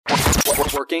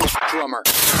Working Drummer.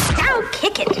 Now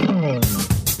kick it.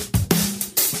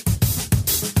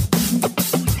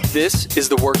 This is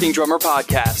the Working Drummer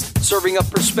Podcast, serving up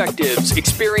perspectives,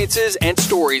 experiences, and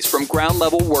stories from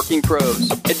ground-level working pros.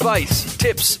 Advice,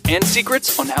 tips, and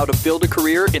secrets on how to build a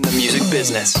career in the music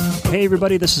business. Hey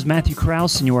everybody, this is Matthew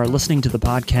Krause, and you are listening to the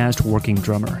podcast Working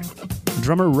Drummer.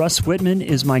 Drummer Russ Whitman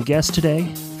is my guest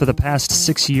today. For the past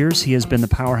 6 years, he has been the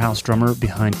powerhouse drummer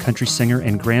behind country singer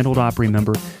and Grand Ole Opry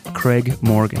member Craig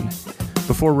Morgan.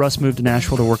 Before Russ moved to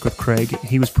Nashville to work with Craig,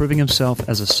 he was proving himself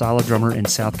as a solid drummer in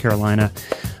South Carolina,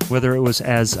 whether it was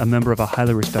as a member of a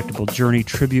highly respectable Journey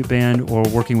tribute band or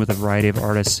working with a variety of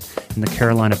artists in the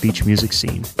Carolina beach music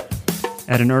scene.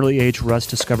 At an early age, Russ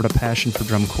discovered a passion for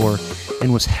drum corps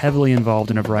and was heavily involved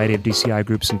in a variety of DCI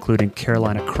groups, including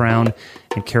Carolina Crown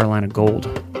and Carolina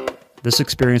Gold. This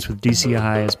experience with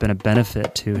DCI has been a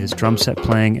benefit to his drum set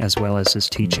playing as well as his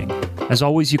teaching. As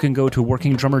always, you can go to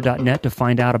workingdrummer.net to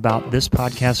find out about this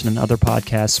podcast and other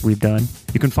podcasts we've done.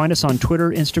 You can find us on Twitter,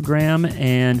 Instagram,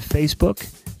 and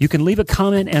Facebook. You can leave a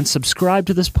comment and subscribe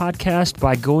to this podcast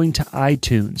by going to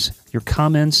iTunes. Your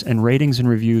comments and ratings and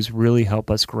reviews really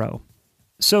help us grow.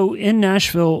 So in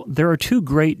Nashville, there are two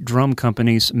great drum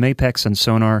companies, Mapex and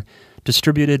Sonar,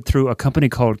 distributed through a company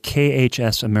called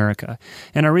KHS America.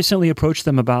 And I recently approached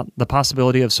them about the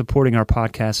possibility of supporting our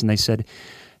podcast, and they said,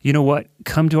 you know what,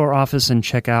 come to our office and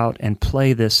check out and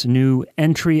play this new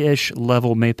entry-ish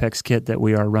level Mapex kit that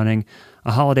we are running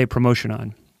a holiday promotion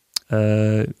on.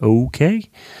 Okay.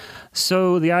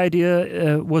 So the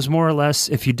idea was more or less,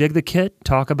 if you dig the kit,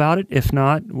 talk about it. If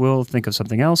not, we'll think of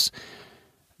something else.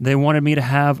 They wanted me to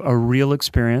have a real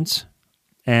experience.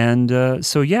 And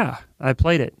so, yeah, I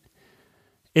played it.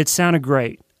 It sounded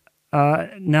great.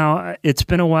 Now, it's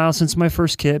been a while since my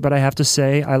first kit, but I have to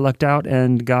say I lucked out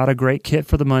and got a great kit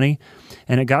for the money,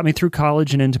 and it got me through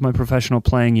college and into my professional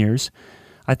playing years.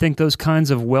 I think those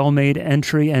kinds of well-made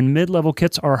entry and mid-level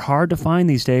kits are hard to find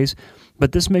these days,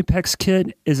 but this Mapex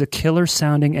kit is a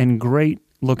killer-sounding and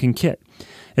great-looking kit.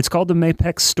 It's called the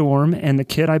Mapex Storm, and the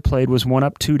kit I played was 1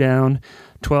 up, 2 down,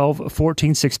 12,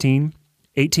 14, 16,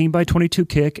 18 by 22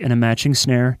 kick, and a matching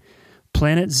snare,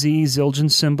 Planet Z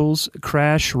Zildjian cymbals,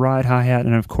 crash, ride hi-hat,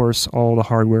 and of course all the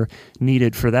hardware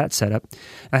needed for that setup.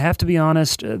 I have to be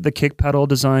honest, the kick pedal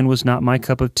design was not my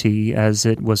cup of tea, as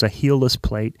it was a heelless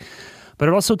plate, but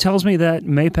it also tells me that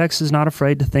Mapex is not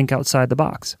afraid to think outside the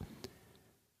box.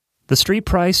 The street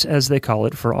price, as they call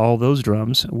it, for all those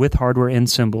drums, with hardware and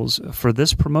cymbals, for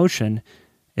this promotion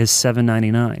is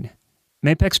 $7.99.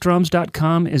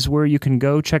 MapexDrums.com is where you can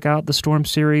go check out the Storm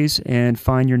series and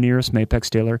find your nearest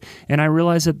Mapex dealer. And I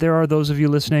realize that there are those of you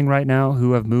listening right now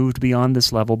who have moved beyond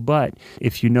this level, but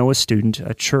if you know a student,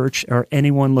 a church, or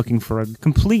anyone looking for a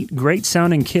complete,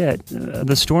 great-sounding kit,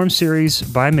 the Storm series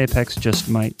by Mapex just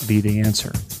might be the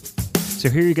answer. So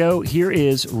here you go. Here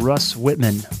is Russ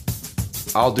Whitman.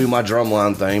 I'll do my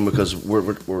drumline thing because we're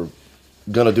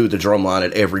going to do the drumline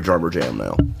at every drummer jam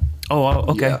now. Oh,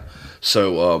 okay. Yeah.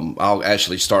 So I'll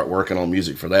actually start working on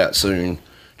music for that soon,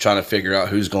 trying to figure out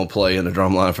who's going to play in the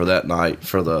drumline for that night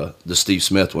for the Steve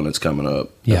Smith one that's coming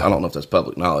up. Yeah. I don't know if that's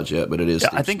public knowledge yet, but it is. Yeah,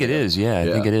 I think it is. Yeah,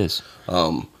 I think it is.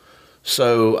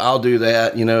 So I'll do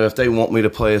that. You know, if they want me to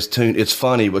play a tune, it's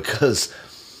funny because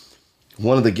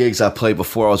one of the gigs I played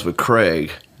before I was with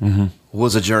Craig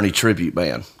was a Journey tribute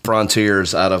band,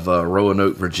 Frontiers out of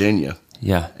Roanoke, Virginia.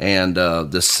 Yeah. And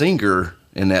the singer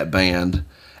in that band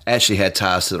actually had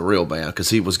ties to the real band because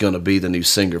he was going to be the new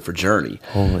singer for Journey.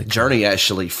 Journey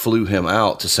actually flew him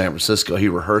out to San Francisco. He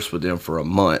rehearsed with them for a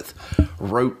month,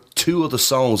 wrote 2 of the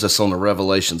songs that's on the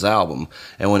Revelations album,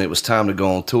 and when it was time to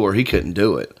go on tour, he couldn't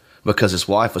do it because his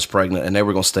wife was pregnant and they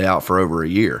were going to stay out for over a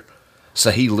year. So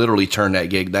he literally turned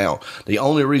that gig down. The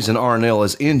only reason Arnell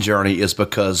is in Journey is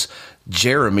because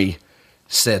Jeremy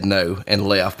said no and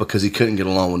left because he couldn't get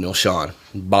along with Neil Sean.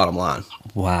 Bottom line.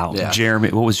 Wow. Yeah. Jeremy,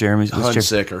 what was Jeremy's?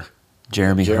 Hunsicker.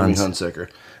 Jeremy Hunsicker.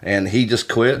 And he just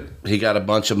quit. He got a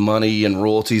bunch of money and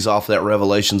royalties off that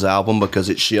Revelations album because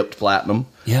it shipped platinum.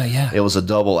 Yeah. It was a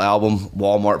double album.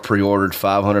 Walmart pre-ordered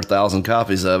 500,000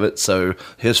 copies of it. So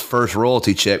his first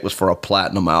royalty check was for a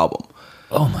platinum album.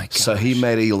 Oh, my God. So he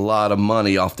made a lot of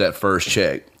money off that first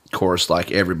check. Of course,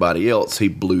 like everybody else, he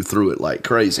blew through it like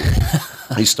crazy.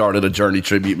 He started a Journey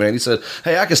tribute band. He said,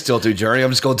 hey, I can still do Journey. I'm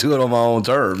just going to do it on my own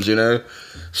terms, you know?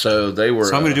 So they were...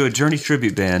 So I'm going to do a Journey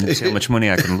tribute band and see how much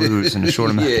money I can lose in a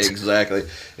short amount of time. Yeah, exactly.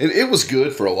 And it was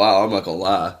good for a while, I'm not going to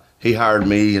lie. He hired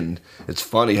me, and it's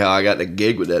funny how I got the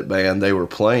gig with that band. They were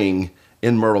playing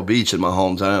in Myrtle Beach in my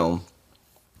hometown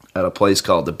at a place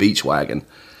called the Beach Wagon.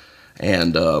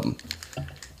 And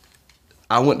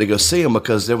I went to go see him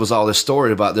because there was all this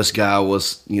story about this guy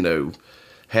was, you know,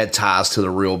 had ties to the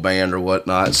real band or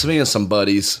whatnot. So me and some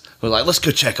buddies were like, let's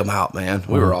go check them out, man.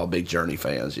 We were all big Journey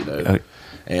fans, you know.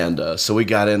 And so we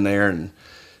got in there, and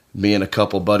me and a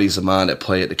couple buddies of mine that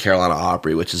play at the Carolina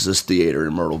Opry, which is this theater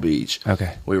in Myrtle Beach.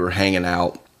 Okay. We were hanging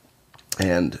out,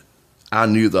 and I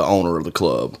knew the owner of the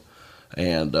club.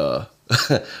 And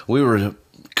we were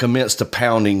commenced to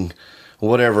pounding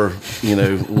whatever, you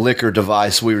know, liquor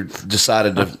device we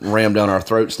decided to ram down our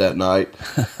throats that night.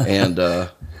 And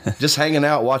just hanging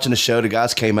out, watching the show. The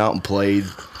guys came out and played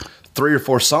 3 or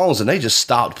 4 songs, and they just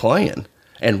stopped playing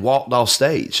and walked off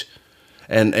stage.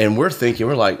 And we're thinking,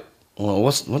 we're like, well,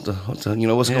 what's going on? You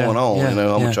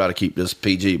know, I'm gonna try to keep this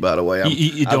PG. By the way,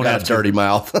 you don't I've got a dirty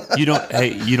mouth. You don't.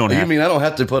 Hey, you don't. You mean I don't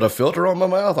have to put a filter on my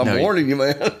mouth? I'm warning you,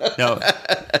 man. No,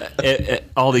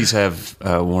 all these have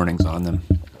warnings on them.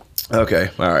 Okay,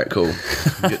 all right, cool.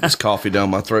 Get this coffee down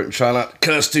my throat and try not to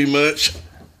cuss too much.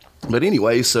 But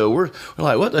anyway, so we're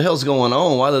like, what the hell's going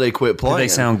on? Why did they quit playing? Did they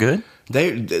sound good?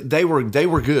 They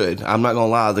were good. I'm not gonna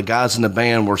lie. The guys in the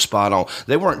band were spot on.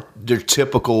 They weren't their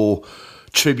typical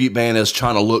tribute band as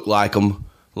trying to look like them.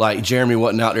 Like Jeremy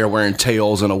wasn't out there wearing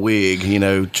tails and a wig, you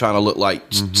know, trying to look like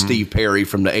Steve Perry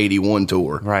from the '81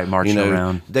 tour, right? Marching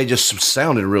around. They just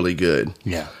sounded really good.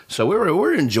 Yeah. So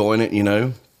we're enjoying it, you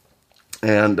know,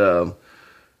 and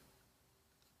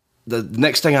the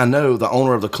next thing I know, the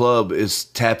owner of the club is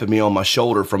tapping me on my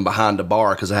shoulder from behind the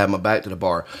bar because I have my back to the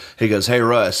bar. He goes, "Hey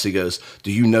Russ," he goes,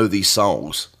 "do you know these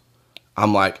songs?"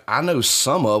 I'm like, I know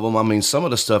some of them. I mean, some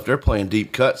of the stuff, they're playing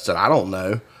deep cuts that I don't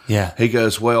know. Yeah. He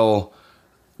goes, "Well,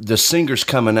 the singer's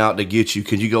coming out to get you.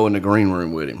 Could you go in the green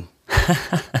room with him?"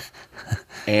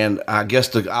 And I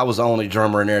guess I was the only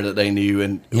drummer in there that they knew.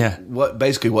 And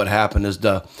what happened is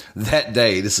that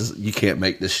day, you can't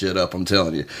make this shit up, I'm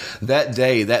telling you. That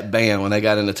day, that band, when they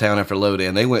got into town after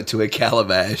Load-In, they went to a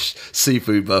Calabash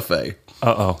seafood buffet.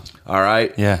 Uh-oh. All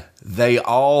right? Yeah. They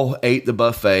all ate the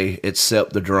buffet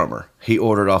except the drummer. He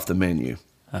ordered off the menu.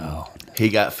 Oh. He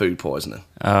got food poisoning.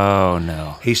 Oh,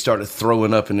 no. He started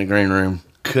throwing up in the green room.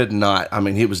 Could not. I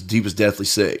mean, he was deathly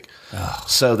sick. Oh.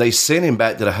 So they sent him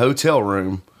back to the hotel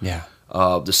room. Yeah.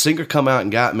 The singer come out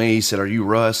and got me. He said, "Are you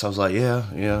Russ?" I was like,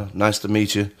 yeah. Nice to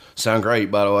meet you. Sound great,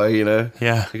 by the way, you know.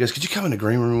 Yeah. He goes, "Could you come in the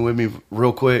green room with me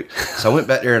real quick?" So I went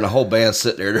back there, and the whole band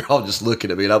sitting there. They're all just looking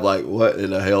at me, and I'm like, "What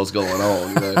in the hell's going on?"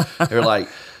 You know? They're like,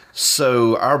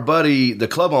 so our buddy, the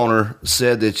club owner,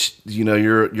 said that, you know,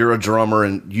 you're a drummer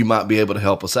and you might be able to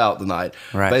help us out tonight.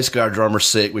 Right. Basically, our drummer's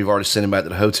sick. We've already sent him back to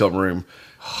the hotel room.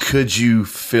 Could you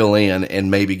fill in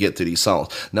and maybe get through these songs?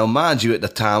 Now, mind you, at the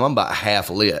time, I'm about half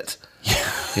lit.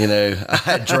 You know, I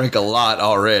had drank a lot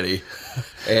already.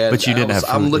 And but you didn't have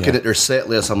food, I'm looking at their set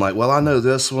list. I'm like, well, I know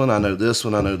this one. I know this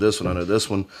one. I know this one. I know this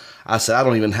one. I said,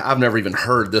 I've never even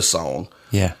heard this song.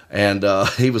 Yeah. And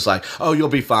he was like, "Oh, you'll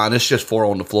be fine. It's just 4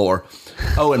 on the floor.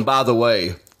 Oh, and by the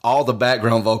way, all the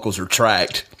background vocals are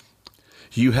tracked.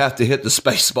 You have to hit the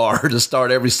space bar to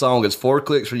start every song. It's 4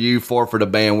 clicks for you, 4 for the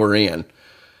band we're in."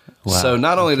 Wow. So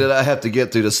not only did I have to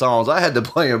get through the songs, I had to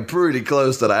play them pretty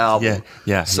close to the album.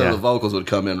 Yeah. So the vocals would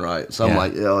come in right. So I'm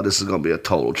like, this is going to be a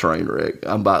total train wreck.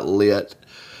 I'm about lit,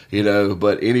 you know.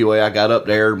 But anyway, I got up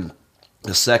there.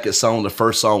 The second song, the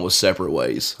first song was Separate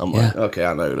Ways. I'm like, okay,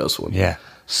 I know this one. Yeah.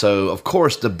 So, of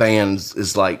course, the band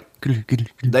is like,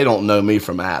 they don't know me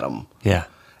from Adam. Yeah.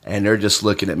 And they're just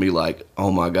looking at me like,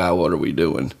 oh, my God, what are we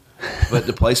doing? But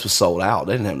the place was sold out.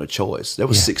 They didn't have no choice. There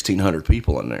was 1,600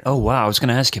 people in there. Oh, wow. I was going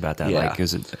to ask you about that. Yeah. Like,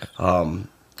 is it...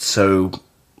 So,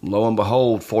 lo and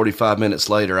behold, 45 minutes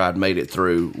later, I'd made it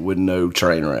through with no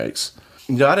train wrecks.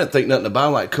 You know, I didn't think nothing about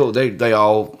it. Like, cool. They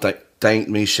all thanked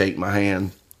me, shake my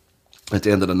hand at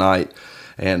the end of the night.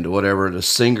 And whatever, the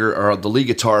singer or the lead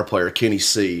guitar player, Kenny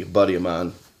C., a buddy of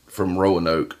mine from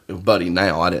Roanoke, buddy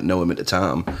now, I didn't know him at the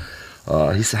time.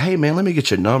 He said, "Hey, man, let me get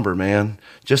your number, man,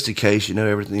 just in case you know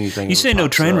anything." You say no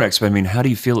train wrecks, but I mean, how do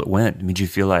you feel it went? I mean, did you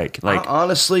feel like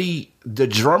honestly, the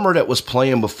drummer that was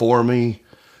playing before me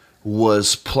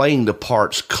was playing the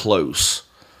parts close.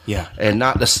 Yeah. And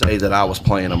not to say that I was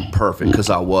playing them perfect, because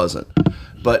I wasn't.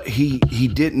 But he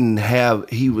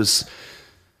was...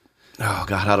 Oh,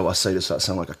 God, how do I say this? I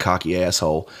sound like a cocky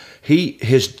asshole.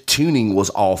 His tuning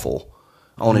was awful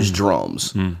on his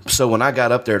drums. So when I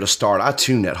got up there to start, I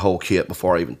tuned that whole kit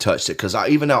before I even touched it. Because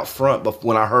even out front,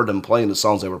 when I heard them playing the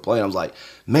songs they were playing, I was like,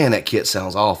 man, that kit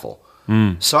sounds awful.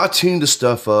 So I tuned the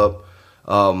stuff up,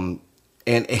 and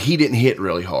he didn't hit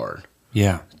really hard.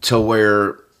 Yeah. To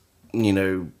where, you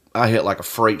know, I hit like a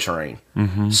freight train.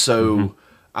 So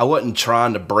I wasn't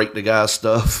trying to break the guy's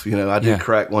stuff. I did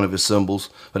crack one of his cymbals,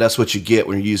 but that's what you get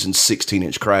when you're using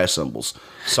 16-inch crash cymbals.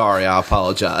 Sorry, I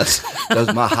apologize.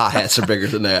 My hi-hats are bigger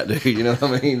than that, dude. You know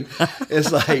what I mean?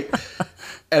 It's like,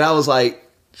 and I was like,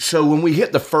 so when we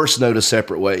hit the first note of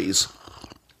Separate Ways,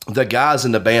 the guys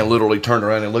in the band literally turned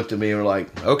around and looked at me and were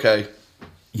like, okay,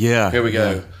 here we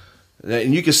go.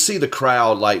 And you could see the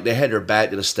crowd, like, they had their back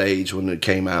to the stage when it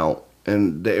came out.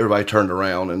 And everybody turned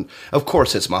around, and of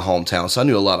course it's my hometown, so I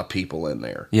knew a lot of people in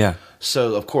there. Yeah.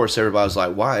 So of course everybody was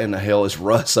like, "Why in the hell is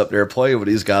Russ up there playing with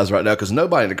these guys right now?" Because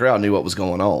nobody in the crowd knew what was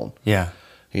going on. Yeah.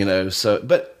 So,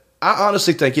 but I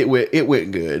honestly think it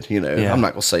went good. Yeah. I'm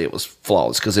not gonna say it was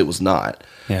flawless because it was not.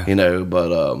 Yeah.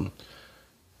 But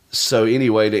so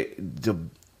anyway,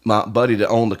 my buddy that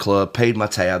owned the club paid my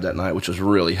tab that night, which was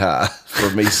really high for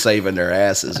me saving their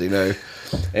asses.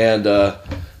 And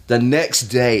the next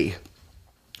day,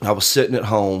 I was sitting at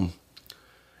home,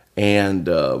 and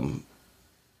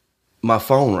my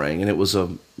phone rang, and it was a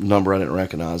number I didn't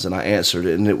recognize, and I answered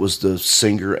it, and it was the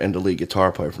singer and the lead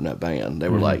guitar player from that band. They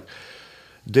were like,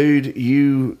 "Dude,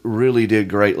 you really did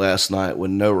great last night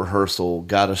when no rehearsal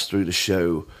got us through the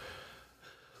show.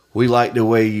 We liked the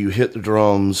way you hit the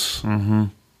drums,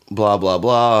 blah, blah,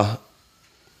 blah.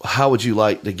 How would you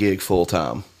like the gig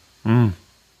full-time?"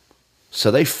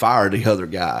 So they fired the other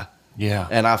guy. Yeah.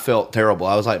 And I felt terrible.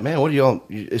 I was like, "Man, what are you on?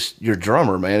 It's your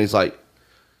drummer, man." He's like,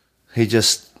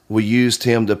 we used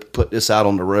him to put this out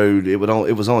on the road. It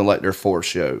was only like their fourth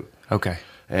show. Okay.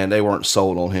 And they weren't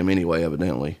sold on him anyway,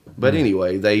 evidently. But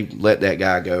anyway, they let that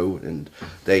guy go, and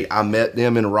I met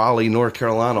them in Raleigh, North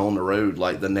Carolina on the road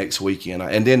like the next weekend.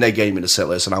 And then they gave me the set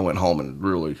list, and I went home and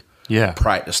really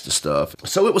practiced the stuff.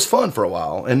 So it was fun for a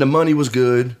while, and the money was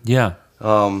good. Yeah.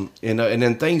 And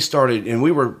then things started, and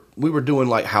we were doing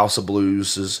like House of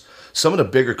Blues, some of the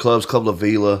bigger clubs, Club La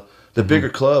Vila, the bigger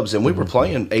clubs, and we were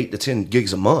playing 8 to 10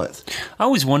 gigs a month. I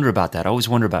always wonder about that. I always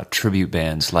wonder about tribute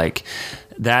bands like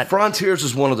that. Frontiers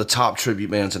was one of the top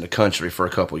tribute bands in the country for a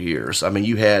couple of years. I mean,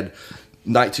 you had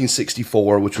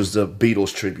 1964, which was the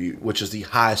Beatles tribute, which is the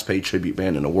highest paid tribute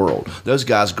band in the world. Those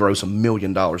guys gross $1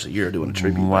 million a year doing a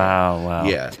tribute band. Wow.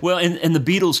 Yeah. Well, and the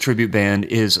Beatles tribute band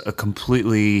is a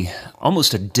completely,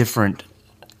 almost a different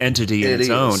entity in its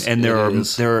own. And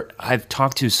I've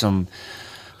talked to some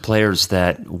players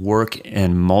that work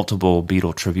in multiple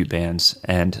Beatle tribute bands,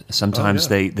 and sometimes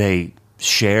they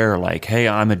share like, "Hey,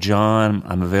 I'm a John,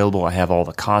 I'm available, I have all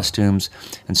the costumes,"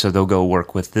 and so they'll go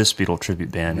work with this Beatle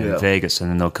tribute band in Vegas,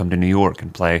 and then they'll come to New York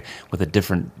and play with a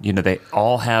different, they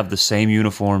all have the same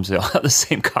uniforms, they all have the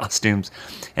same costumes,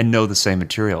 and know the same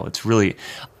material. It's really,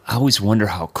 I always wonder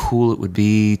how cool it would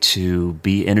be to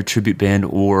be in a tribute band,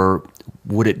 or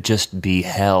would it just be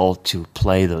hell to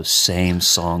play those same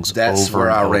songs over and over? That's where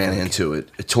I ran into it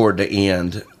toward the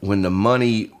end when the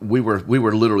money, we were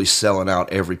literally selling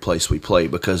out every place we played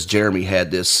because Jeremy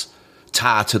had this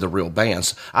tie to the real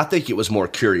bands. I think it was more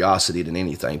curiosity than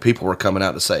anything. People were coming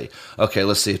out to say, "Okay,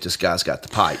 let's see if this guy's got the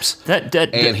pipes."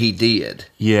 And he did.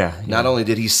 Yeah. Not only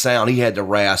did he sound, he had the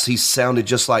rasp. He sounded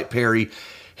just like Perry.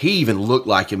 He even looked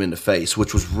like him in the face,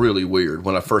 which was really weird.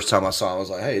 When the first time I saw him, I was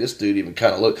like, "Hey, this dude even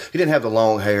kind of looked." He didn't have the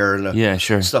long hair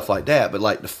and stuff like that, but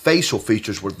like the facial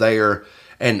features were there,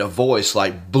 and the voice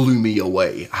like blew me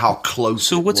away. How close.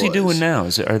 So what's he doing now?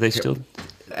 Are they still?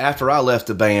 After I left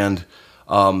the band,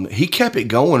 he kept it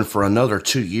going for another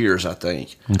 2 years, I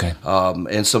think. Okay.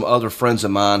 And some other friends of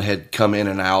mine had come in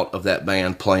and out of that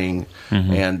band playing,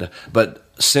 but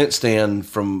since then,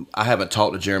 I haven't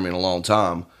talked to Jeremy in a long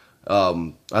time.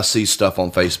 I see stuff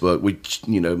on Facebook. We,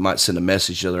 might send a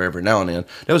message to each other every now and then.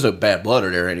 There was no bad blood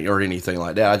or anything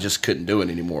like that. I just couldn't do it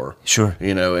anymore. Sure.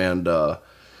 And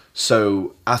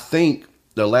so I think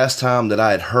the last time that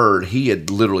I had heard, he had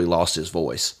literally lost his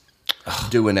voice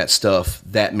doing that stuff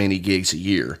that many gigs a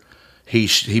year.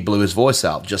 He blew his voice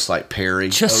out just like Perry,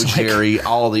 Jerry,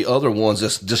 all the other ones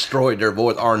just destroyed their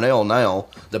voice. Arnell now,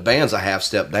 the band's a half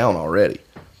step down already.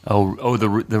 Oh, the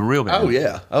real band. Oh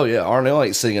yeah. Arnell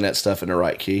ain't singing that stuff in the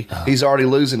right key. He's already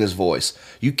losing his voice.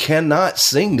 You cannot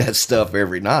sing that stuff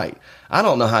every night. I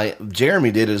don't know how Jeremy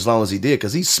did it as long as he did,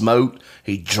 because he smoked,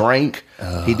 he drank,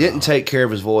 he didn't take care of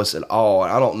his voice at all.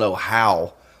 I don't know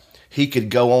how he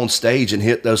could go on stage and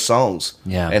hit those songs.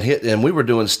 Yeah. And we were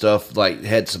doing stuff like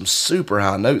had some super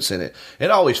high notes in it.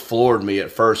 It always floored me at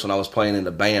first when I was playing in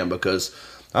the band, because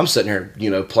I'm sitting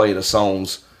here, playing the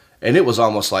songs, and it was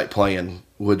almost like playing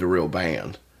with the real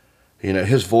band.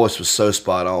 His voice was so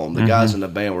spot on. The guys in the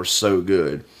band were so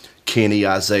good. Kenny,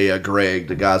 Isaiah, Greg,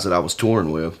 the guys that I was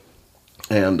touring with.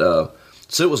 And so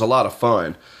it was a lot of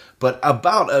fun. But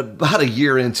about a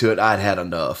year into it, I'd had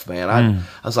enough, man. I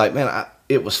was like, man,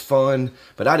 it was fun,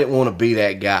 but I didn't want to be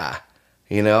that guy.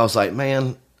 You know, I was like,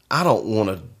 man, I don't want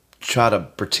to try to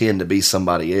pretend to be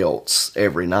somebody else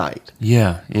every night.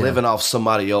 Yeah. Living off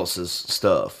somebody else's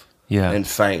stuff and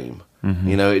fame.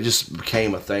 You know, it just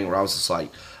became a thing where I was just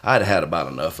like, I'd had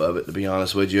about enough of it, to be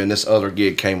honest with you. And this other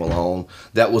gig came along.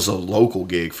 That was a local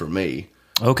gig for me.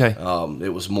 Okay.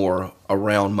 It was more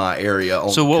around my area.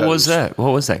 So what was that?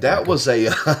 What was that? That was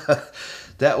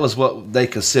that was what they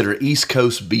consider East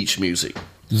Coast beach music.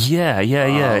 Yeah.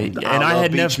 And I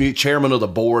had never chairman of the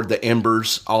board, the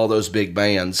Embers, all those big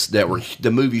bands that were the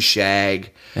movie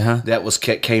Shag that was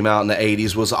came out in the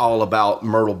 80s was all about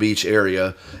Myrtle Beach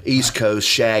area, East Coast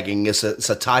shagging. It's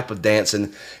a type of dance,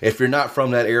 and if you're not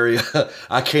from that area,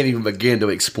 I can't even begin to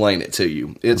explain it to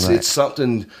you. It's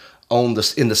something in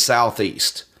the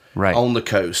southeast, right on the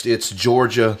coast. It's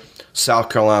Georgia, South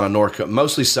Carolina, North Carolina.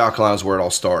 Mostly South Carolina is where it all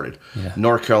started. Yeah.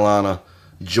 North Carolina,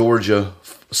 Georgia,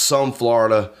 some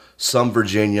Florida, some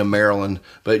Virginia, Maryland.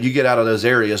 But you get out of those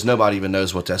areas, nobody even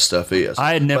knows what that stuff is.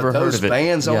 I had never heard of it. Those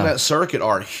bands on that circuit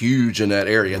are huge in that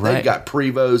area. Right. They've got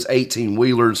Prevos,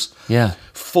 18-wheelers,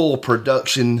 full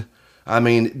production. I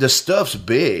mean, the stuff's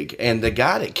big. And the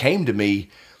guy that came to me,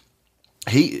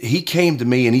 he came to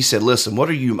me and he said, listen,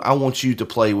 I want you to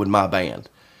play with my band.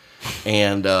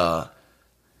 And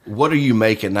what are you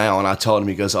making now? And I told him,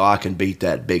 he goes, I can beat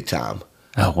that big time.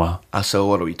 Oh, wow. I said,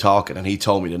 what are we talking? And he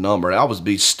told me the number. And I was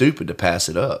be stupid to pass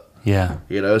it up. Yeah.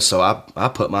 You know, so I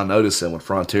put my notice in with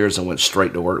Frontiers and went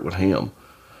straight to work with him.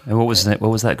 And what was that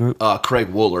group?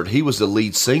 Craig Woolard. He was the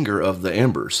lead singer of the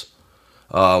Embers,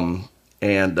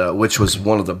 which was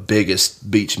one of the biggest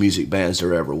beach music bands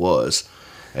there ever was.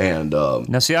 And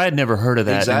now, see, I had never heard of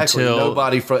that exactly. until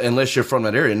Nobody, unless you're from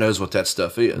that area, knows what that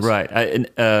stuff is. Right. I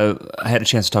had a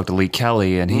chance to talk to Lee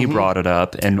Kelly, and he brought it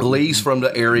up. And Lee's from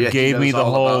the area. Gave me the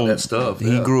whole about that stuff.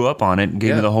 He grew up on it and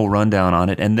gave me the whole rundown on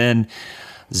it. And then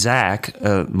Zach,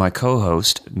 my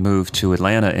co-host, moved to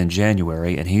Atlanta in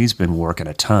January, and he's been working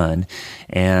a ton.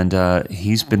 And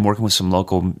he's been working with some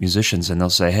local musicians, and they'll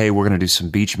say, "Hey, we're going to do some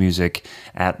beach music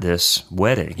at this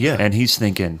wedding." Yeah. And he's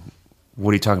thinking,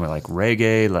 what are you talking about? Like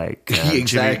reggae, like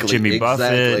Jimmy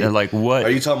Buffett, and like what? Are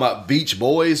you talking about Beach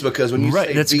Boys? Because when you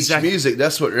say beach music,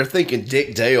 that's what they're thinking.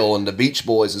 Dick Dale and the Beach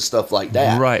Boys and stuff like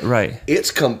that. Right.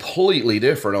 It's completely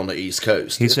different on the East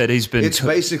Coast. He said he's been. It's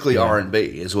basically R&B,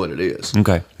 is what it is.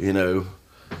 Okay. You know,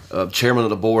 chairman of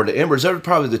the board, the Embers. They're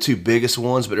probably the two biggest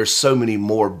ones, but there's so many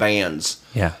more bands.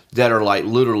 Yeah. That are like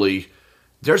literally.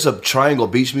 There's a Triangle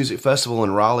Beach Music Festival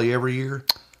in Raleigh every year.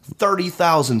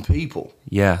 30,000 people.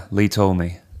 Yeah, Lee told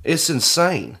me. It's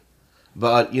insane.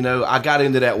 But, you know, I got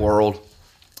into that world.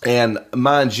 And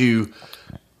mind you,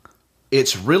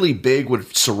 it's really big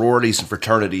with sororities and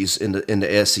fraternities in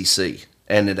the SEC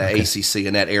and in the ACC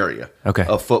in that area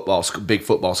of big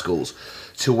football schools.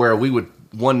 To where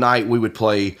one night we would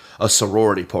play a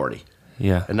sorority party.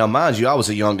 Yeah. And now, mind you, I was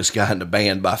the youngest guy in the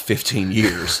band by 15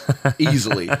 years,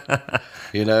 easily.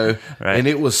 You know, right. And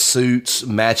it was suits,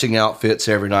 matching outfits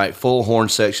every night, full horn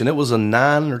section. It was a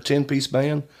 9 or 10 piece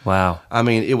band. Wow. I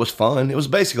mean, it was fun. It was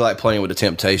basically like playing with the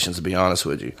Temptations, to be honest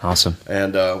with you. Awesome.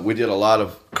 And we did a lot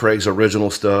of Craig's original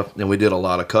stuff, and we did a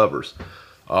lot of covers.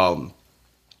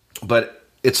 But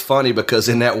it's funny because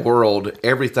in that world,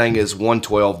 everything is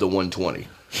 112 to 120.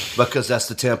 Because that's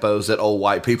the tempos that old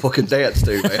white people can dance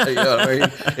to, man. You know what I mean?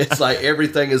 It's like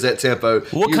everything is that tempo.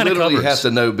 What kind of covers? You literally have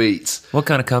to know beats. What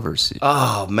kind of covers?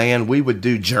 Oh, man, we would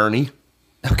do Journey.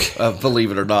 Okay.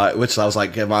 Believe it or not, which I was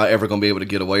like, am I ever going to be able to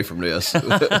get away from this?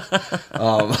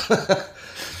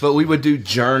 But we would do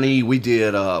Journey. We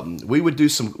would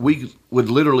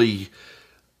literally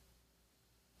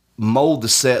mold the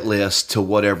set list to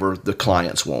whatever the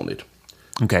clients wanted.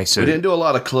 Okay, so we didn't do a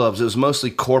lot of clubs. It was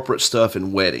mostly corporate stuff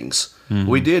and weddings. Mm-hmm.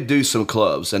 We did do some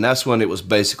clubs, and that's when it was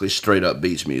basically straight up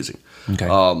beach music.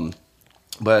 Okay.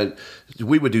 But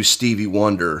we would do Stevie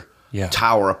Wonder,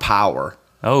 Tower of Power.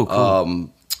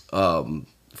 Oh, cool.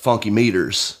 Funky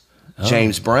Meters,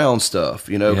 James Brown stuff,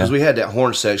 you know, because we had that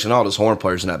horn section. All those horn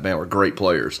players in that band were great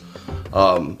players.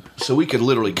 So we could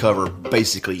literally cover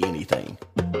basically anything.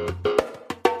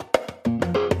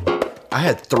 I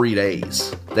had 3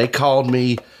 days. They called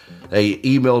me. They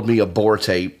emailed me a bore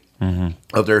tape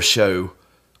of their show.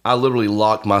 I literally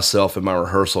locked myself in my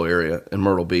rehearsal area in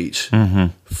Myrtle Beach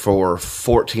for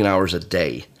 14 hours a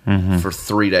day for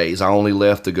 3 days. I only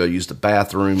left to go use the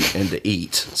bathroom and to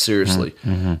eat, seriously,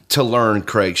 to learn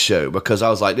Craig's show. Because I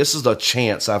was like, this is the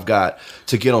chance I've got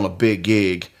to get on a big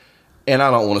gig, and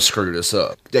I don't want to screw this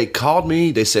up. They called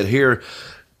me. They said, here,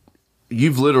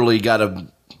 you've literally got to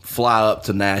fly up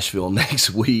to Nashville next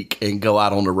week and go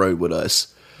out on the road with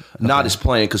us. not his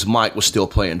playing, because Mike was still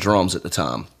playing drums at the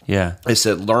time. Yeah. They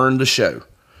said, learn the show.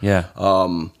 Yeah.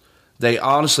 They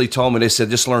honestly told me, they said,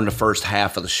 just learn the first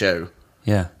half of the show.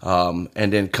 Yeah.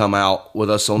 And then come out with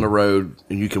us on the road,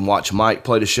 and you can watch Mike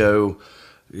play the show.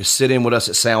 You sit in with us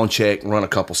at sound check and run a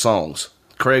couple songs.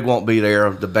 Craig won't be there.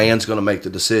 The band's going to make the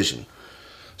decision.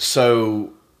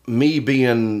 So me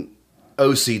being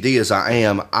OCD as I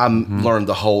am, I learned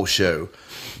the whole show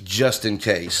just in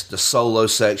case. The solo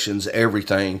sections,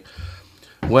 everything.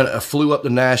 I flew up to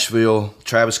Nashville.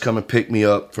 Travis come and picked me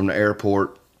up from the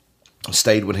airport.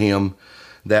 Stayed with him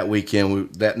that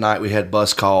weekend. That night we had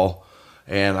bus call,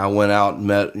 and I went out and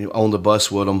met on the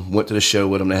bus with them, went to the show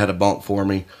with them. They had a bunk for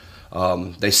me.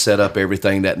 They set up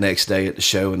everything that next day at the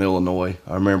show in Illinois.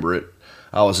 I remember it.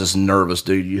 I was just nervous,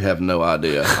 dude. You have no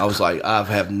idea. I was like, I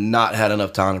have not had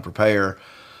enough time to prepare.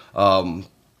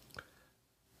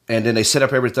 And then they set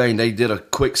up everything. They did a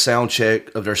quick sound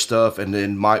check of their stuff, and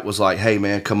then Mike was like, hey,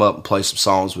 man, come up and play some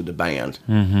songs with the band.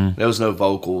 Mm-hmm. There was no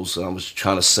vocals. I was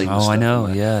trying to sing stuff. I know,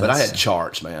 yeah. But I had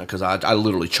charts, man, because I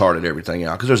literally charted everything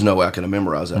out, because there's no way I could have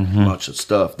memorized that much of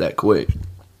stuff that quick.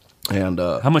 And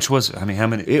how much was it? I mean, how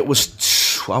many? It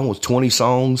was almost 20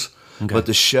 songs, but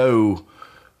the show...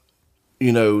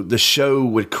 the show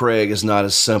with Craig is not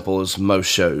as simple as most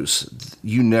shows.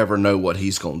 You never know what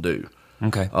he's going to do.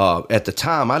 Okay. At the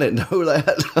time, I didn't know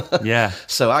that. Yeah.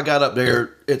 So I got up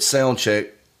there at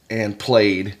soundcheck and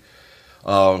played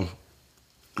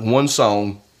one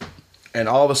song, and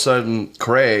all of a sudden,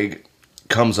 Craig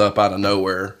comes up out of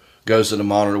nowhere, goes to the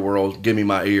monitor world, give me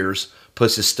my ears,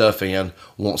 puts his stuff in,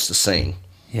 wants to sing.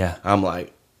 Yeah. I'm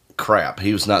like, crap,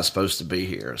 he was not supposed to be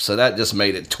here. So that just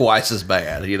made it twice as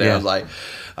bad. Yeah. I was like,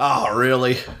 oh,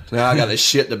 really? Now I got to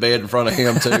shit the bed in front of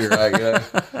him too, right?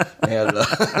 And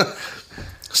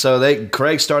so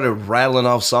Craig started rattling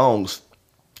off songs,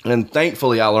 and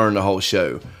thankfully I learned the whole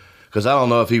show, because I don't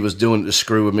know if he was doing it to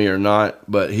screw with me or not,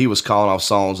 but he was calling off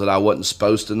songs that I wasn't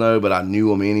supposed to know, but I knew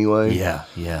them anyway. Yeah,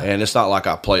 yeah. And it's not like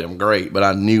I played them great, but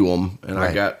I knew them, and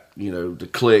right. I got the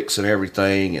clicks and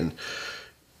everything, and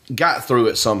got through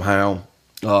it somehow.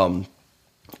 So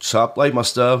I played my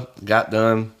stuff, got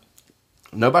done.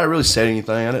 Nobody really said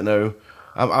anything. I didn't know.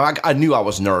 I knew I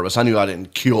was nervous. I knew I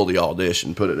didn't kill the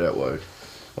audition, put it that way.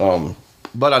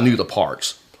 But I knew the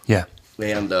parts. Yeah.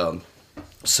 And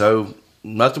so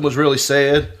nothing was really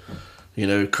said.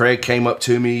 Craig came up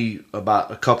to me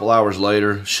about a couple hours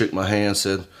later, shook my hand,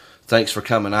 said, thanks for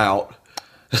coming out.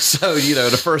 So,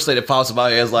 the first thing that pops in my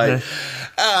head is like,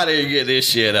 I didn't get this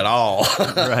shit at all.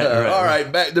 Right, all right,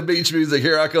 back to beach music.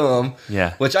 Here I come.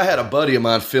 Yeah. Which I had a buddy of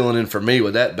mine filling in for me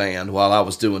with that band while I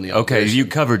was doing the audition. Okay, you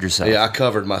covered yourself. Yeah, I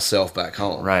covered myself back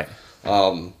home. Right.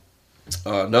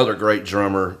 Another great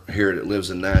drummer here that lives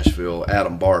in Nashville,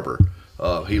 Adam Barber.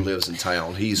 He lives in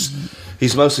town.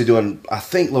 He's mostly doing, I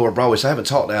think, Lower Broadway. So I haven't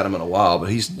talked to Adam in a while, but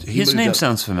his name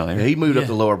sounds familiar. Yeah, he moved up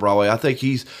to Lower Broadway. I think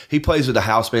he plays with the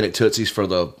house band at Tootsie's for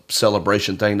the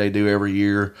celebration thing they do every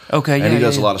year. Okay, yeah, and he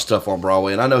does a lot of stuff on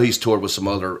Broadway. And I know he's toured with some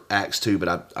other acts too,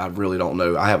 but I really don't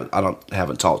know. I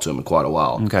haven't talked to him in quite a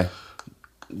while. Okay,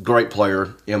 great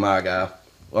player, MI guy.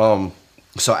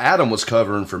 So Adam was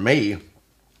covering for me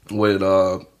with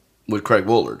Craig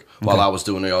Woolard while I was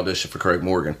doing the audition for Craig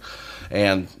Morgan.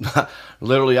 And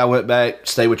literally I went back,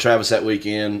 stayed with Travis that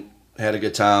weekend, had a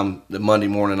good time. The Monday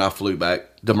morning I flew back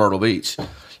to Myrtle Beach.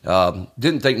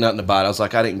 Didn't think nothing about it. I was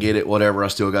like, I didn't get it, whatever. I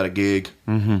still got a gig.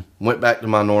 Mm-hmm. Went back to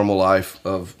my normal life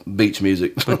of beach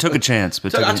music. But took a chance. I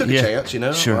took a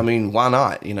chance, Sure. I mean, why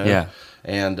not, Yeah.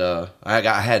 And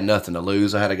I had nothing to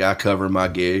lose. I had a guy covering my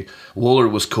gig.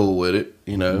 Woolard was cool with it,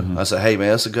 Mm-hmm. I said, hey,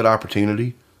 man, it's a good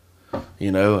opportunity.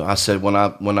 I said, when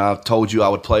I told you I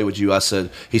would play with you,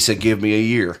 he said, give me a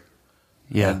year.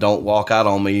 Yeah. And don't walk out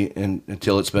on me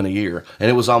until it's been a year. And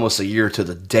it was almost a year to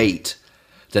the date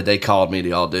that they called me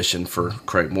to audition for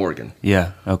Craig Morgan.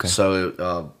 Yeah. Okay.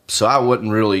 So I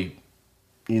wouldn't really,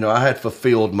 I had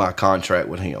fulfilled my contract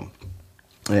with him.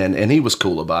 And he was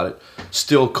cool about it.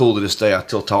 Still cool to this day. I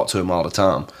still talk to him all the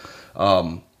time.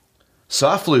 So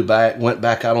I flew back, went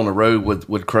back out on the road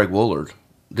with Craig Woolard.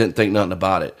 Didn't think nothing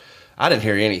about it. I didn't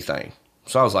hear anything.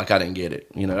 So I was like, I didn't get it.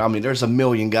 I mean, there's a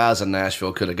million guys in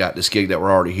Nashville could have got this gig that were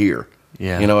already here.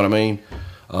 Yeah. You know what I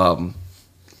mean?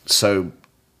 So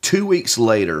 2 weeks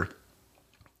later,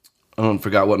 I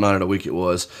forgot what night of the week it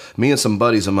was, me and some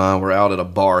buddies of mine were out at a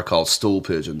bar called Stool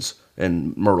Pigeons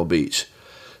in Myrtle Beach.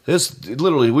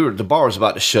 The bar was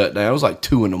about to shut down. It was like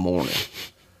 2 a.m.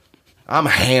 I'm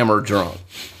hammered drunk.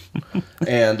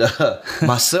 And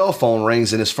my cell phone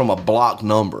rings, and it's from a blocked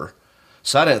number.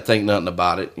 So I didn't think nothing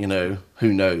about it.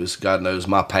 Who knows? God knows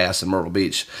my past in Myrtle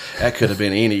Beach. That could have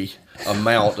been any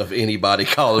amount of anybody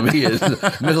calling me in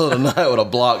the middle of the night with a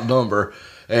blocked number.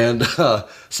 And so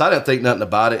I didn't think nothing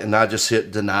about it, and I just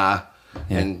hit deny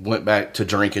and went back to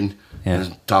drinking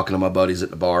and talking to my buddies at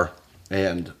the bar.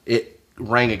 And it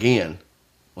rang again,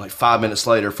 like 5 minutes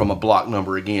later from a blocked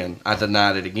number again. I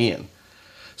denied it again.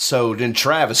 So then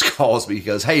Travis calls me. He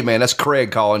goes, "Hey, man, that's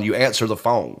Craig calling you. Answer the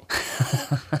phone."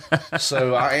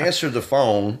 So I answered the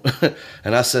phone,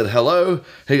 and I said, "Hello?"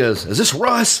 He goes, "Is this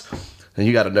Russ?" And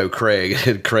you got to know Craig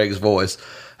in Craig's voice.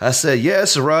 I said,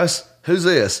 "Yes, Russ. Who's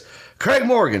this?" "Craig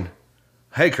Morgan."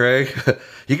 "Hey, Craig,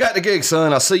 you got the gig,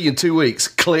 son. I'll see you in 2 weeks."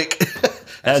 Click.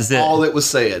 That's all that was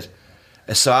said.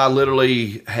 And so I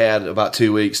literally had about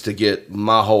 2 weeks to get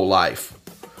my whole life,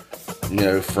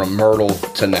 from Myrtle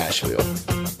to Nashville.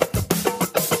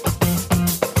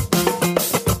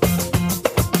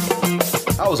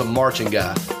 I was a marching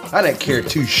guy. I didn't care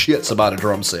two shits about a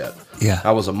drum set. Yeah.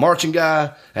 I was a marching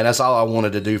guy, and that's all I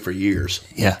wanted to do for years.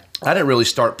 Yeah. I didn't really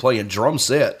start playing drum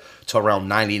set till around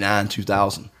 99,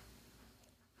 2000.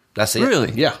 That's it.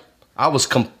 Really? Yeah. I was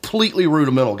completely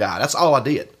rudimental guy. That's all I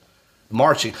did.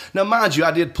 Marching. Now, mind you,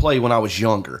 I did play when I was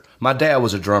younger. My dad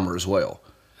was a drummer as well.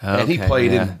 And he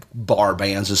played in bar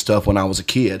bands and stuff when I was a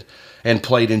kid, and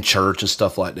played in church and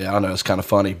stuff like that. I know it's kind of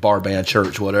funny, bar band,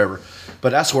 church, whatever.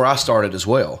 But that's where I started as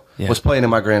well, was playing in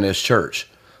my granddad's church,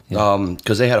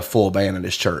 because they had a full band in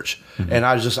his church. Mm-hmm. And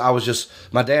I was just,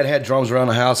 my dad had drums around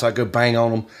the house. I'd go bang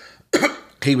on them.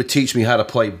 He would teach me how to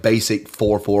play basic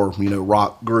 4/4,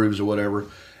 rock grooves or whatever,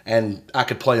 and I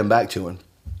could play them back to him.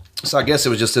 So I guess it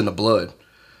was just in the blood.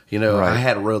 I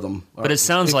had a rhythm. But it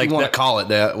sounds like you want to call it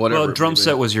that, whatever. Well, drum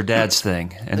set was your dad's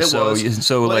thing, and it so was.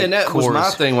 And that was my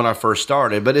thing when I first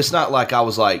started. But it's not like I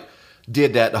was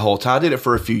did that the whole time. I did it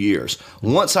for a few years.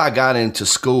 Once I got into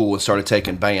school and started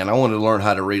taking band, I wanted to learn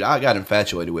how to read. I got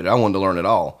infatuated with it. I wanted to learn it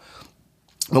all.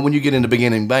 But when you get into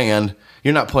beginning band,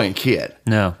 you're not playing kit.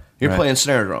 No, you're playing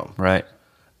snare drum. Right.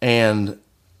 And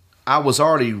I was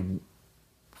already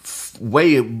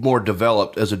way more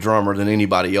developed as a drummer than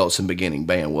anybody else in beginning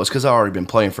band was, because I already been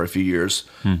playing for a few years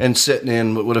and sitting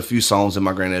in with a few songs in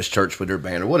my granddad's church with their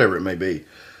band or whatever it may be.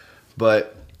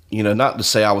 But not to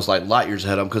say I was like light years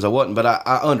ahead of them, because I wasn't, but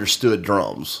I understood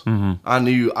drums. Mm-hmm. I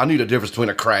knew the difference between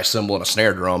a crash cymbal and a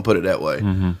snare drum, put it that way.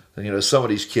 Mm-hmm. Some of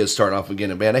these kids starting off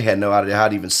beginning band, they had no idea how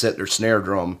to even set their snare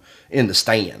drum in the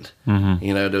stand.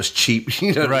 Mm-hmm. Those cheap,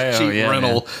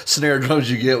 rental snare drums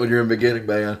you get when you're in beginning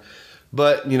band.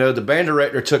 But, the band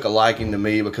director took a liking to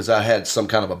me because I had some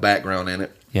kind of a background in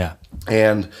it. Yeah.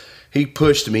 And he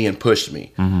pushed me.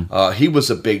 Mm-hmm. He was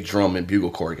a big drum and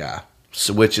bugle corps guy,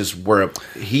 which is where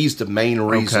he's the main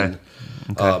reason.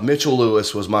 Okay. Mitchell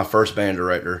Lewis was my first band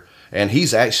director, and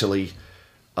he's actually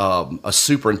a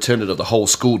superintendent of the whole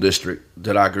school district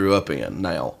that I grew up in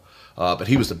now. But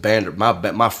he was the band.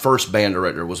 My first band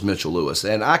director was Mitchell Lewis,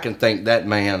 and I can thank that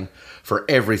man for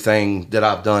everything that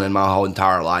I've done in my whole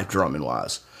entire life, drumming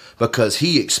wise, because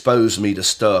he exposed me to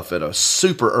stuff at a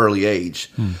super early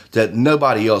age that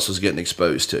nobody else was getting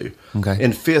exposed to. Okay.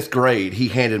 In 5th grade, he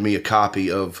handed me a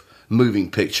copy of Moving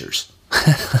Pictures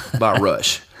by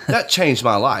Rush. That changed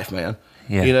my life, man.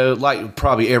 Yeah. Like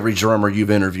probably every drummer you've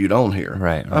interviewed on here.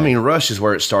 Right. I mean, Rush is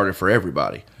where it started for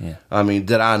everybody. Yeah. I mean,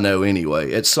 that I know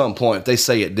anyway. At some point, if they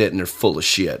say it didn't, they're full of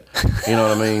shit. You know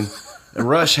what I mean?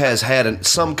 Rush has had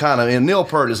some kind of, and Neil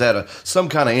Peart has had some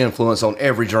kind of influence on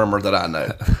every drummer that I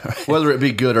know, right. Whether it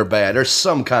be good or bad. There's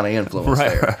some kind of influence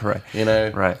there.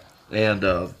 Right. Right.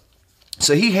 And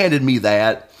so he handed me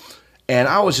that, and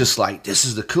I was just like, this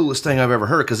is the coolest thing I've ever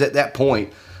heard, because at that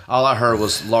point, all I heard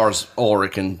was Lars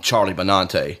Ulrich and Charlie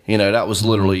Benante. That was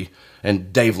literally,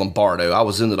 and Dave Lombardo. I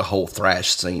was into the whole thrash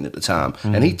scene at the time,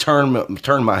 and he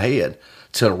turned my head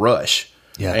to Rush.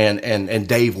 Yeah. And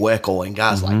Dave Weckl and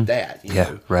guys like that. You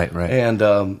know? Right. And,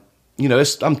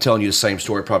 I'm telling you the same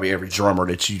story probably every drummer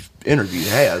that you've interviewed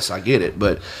has. I get it.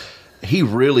 But he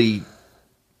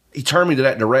turned me to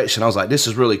that direction. I was like, this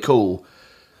is really cool.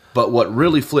 But what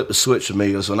really flipped the switch for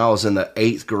me was when I was in the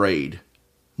 9th grade.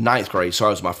 So I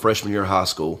was my freshman year of high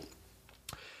school.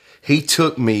 He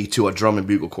took me to a drum and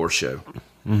bugle corps show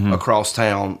across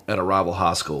town at a rival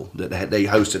high school that they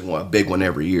hosted a big one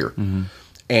every year. Mm-hmm.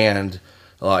 And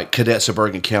like Cadets of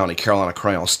Bergen County, Carolina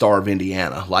Crown, Star of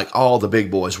Indiana, like all the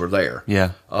big boys were there.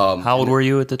 Yeah. How old were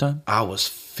you at the time? I was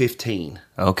 15.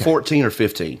 Okay. 14 or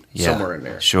 15, somewhere in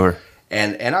there. Sure.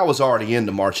 And I was already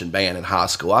into marching band in high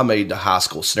school. I made the high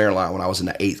school snare line when I was in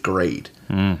the 8th grade.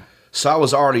 So I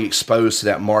was already exposed to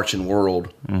that marching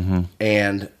world.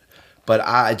 But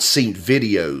I had seen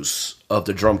videos of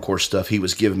the drum corps stuff he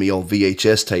was giving me on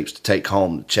VHS tapes to take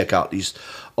home to check out these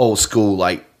old school,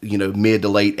 mid to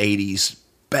late 80s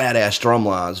badass drum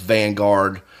lines,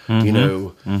 Vanguard, you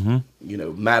know,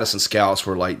 Madison Scouts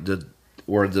were like the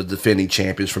defending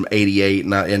champions from '88,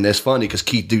 and it's funny because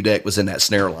Keith Dudek was in that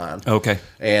snare line. Okay,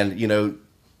 and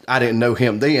I didn't know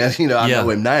him then. I know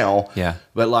him now. Yeah.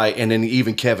 But and then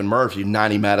even Kevin Murphy,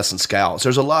 90 Madison Scouts.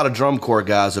 There's a lot of drum corps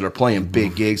guys that are playing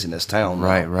big gigs in this town.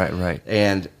 Right.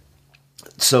 And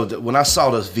so when I saw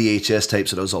those VHS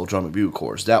tapes of those old drum and bugle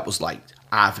corps, that was like,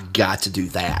 I've got to do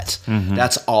that.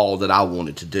 That's all that I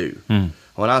wanted to do.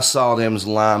 When I saw them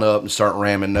line up and start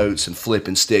ramming notes and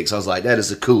flipping sticks, I was like, that is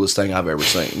the coolest thing I've ever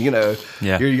seen.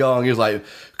 You're young. You're like,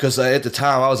 because at the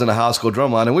time I was in a high school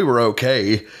drum line and we were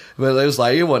okay, but it was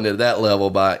like, it wasn't at that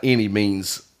level by any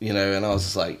means, and I was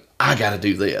just like, I got to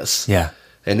do this. Yeah.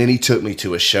 And then he took me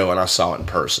to a show and I saw it in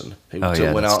person. He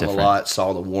went out in the lot,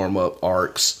 saw the warm up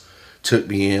arcs, took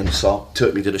me in,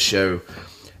 took me to the show,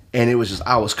 and it was just,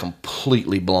 I was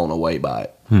completely blown away by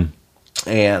it.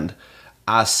 And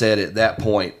I said at that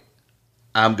point,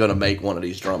 I'm going to make one of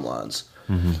these drum lines.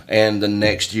 And the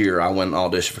next year, I went and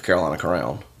auditioned for Carolina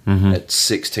Crown at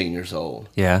 16 years old.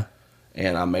 Yeah.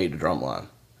 And I made the drum line.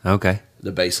 Okay.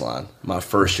 The bass line. My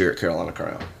first year at Carolina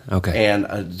Crown. Okay.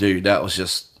 And, dude, that was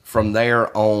just, from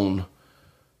there on,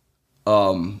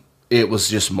 it was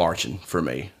just marching for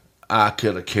me. I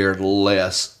could have cared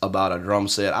less about a drum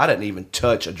set. I didn't even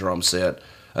touch a drum set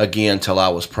again until I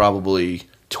was probably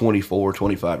 24,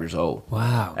 25 years old.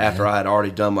 Wow. After I had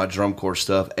already done my drum corps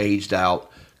stuff, aged out,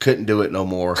 couldn't do it no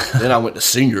more. Then I went to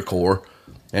senior corps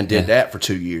and did that for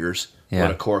 2 years. Yeah.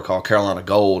 With a corps called Carolina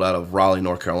Gold out of Raleigh,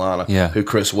 North Carolina, who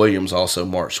Chris Williams also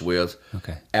marched with.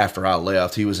 Okay. After I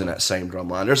left, he was in that same drum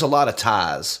line. There's a lot of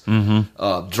ties,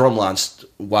 drum lines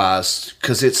wise,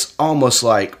 because it's almost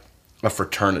like a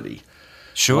fraternity.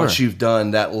 Sure. Once you've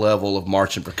done that level of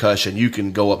marching percussion, you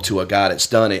can go up to a guy that's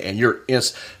done it, and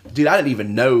dude, I didn't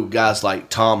even know guys like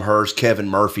Tom Hurst, Kevin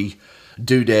Murphy,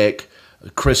 Dudek,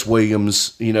 Chris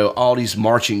Williams, all these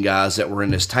marching guys that were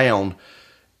in this town.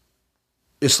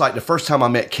 It's like the first time I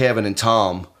met Kevin and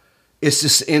Tom, it's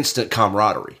just instant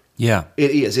camaraderie. Yeah. It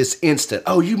is. It's instant.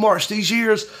 Oh, you marched these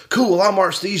years? Cool, I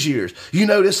marched these years. You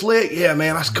know this lick? Yeah,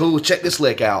 man, that's cool. Check this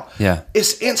lick out. Yeah.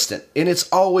 It's instant, and it's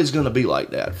always going to be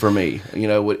like that for me,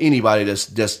 with anybody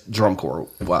that's drum corps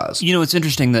wise. It's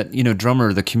interesting that,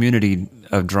 the community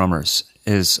of drummers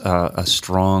is a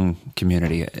strong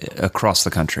community across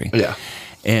the country. Yeah.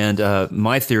 And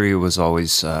my theory was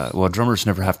always, drummers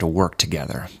never have to work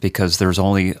together because there's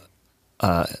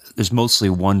mostly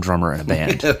one drummer in a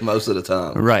band. Most of the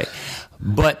time. Right.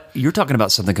 But you're talking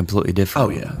about something completely different. Oh,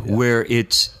 yeah. Where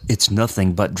it's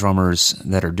nothing but drummers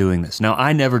that are doing this. Now,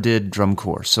 I never did drum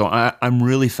corps, so I'm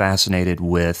really fascinated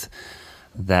with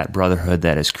that brotherhood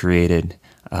that is created,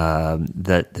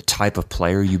 the type of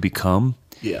player you become.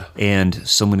 Yeah. And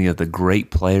so many of the great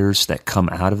players that come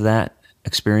out of that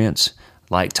experience,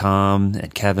 like Tom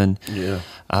and Kevin. Yeah.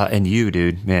 And you,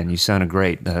 dude, man, you sounded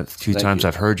great the few times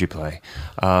I've heard you play.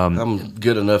 I'm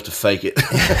good enough to fake it.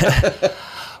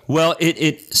 Well,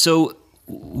 so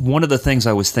one of the things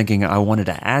I was thinking I wanted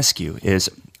to ask you is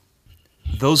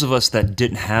those of us that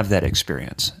didn't have that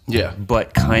experience,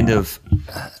 but kind of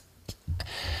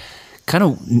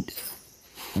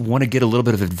want to get a little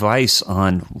bit of advice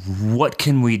on what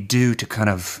can we do to kind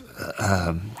of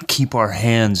keep our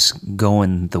hands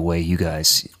going the way you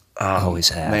guys always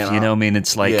have. Man,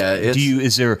 it's like,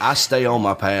 I stay on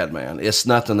my pad, man. It's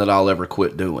nothing that I'll ever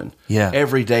quit doing. Yeah.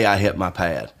 Every day I hit my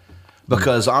pad.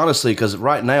 Because honestly,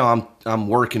 right now I'm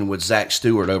working with Zach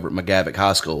Stewart over at McGavock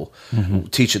High School,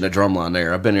 teaching the drumline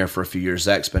there. I've been there for a few years.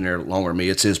 Zach's been there longer than me.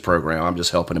 It's his program. I'm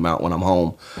just helping him out when I'm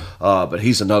home. But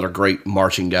he's another great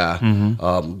marching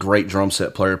guy, great drum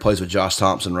set player. Plays with Josh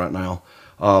Thompson right now.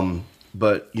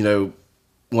 But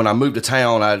when I moved to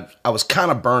town, I was kind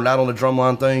of burned out on the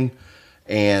drumline thing,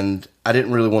 and I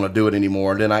didn't really want to do it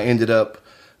anymore. Then I ended up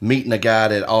meeting a guy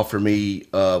that offered me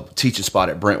a teaching spot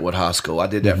at Brentwood High School. I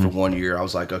did that for 1 year. I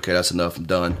was like, okay, that's enough. I'm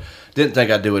done. Didn't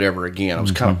think I'd do it ever again. I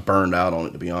was kind of burned out on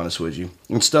it, to be honest with you.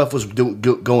 And stuff was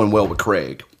going well with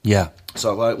Craig. Yeah.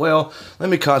 So I'm like, well, let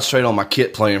me concentrate on my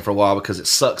kit playing for a while because it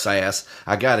sucks ass.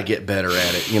 I got to get better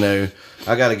at it,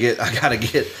 I got to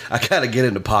get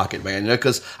in the pocket, man,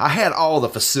 because I had all the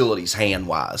facilities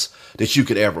hand-wise that you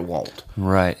could ever want.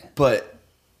 Right. But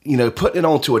putting it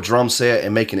onto a drum set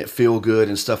and making it feel good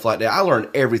and stuff like that, I learned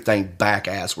everything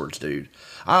back-asswards, dude.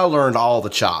 I learned all the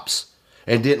chops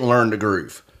and didn't learn the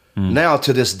groove. Now,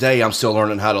 to this day, I'm still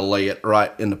learning how to lay it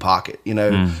right in the pocket,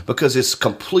 because it's a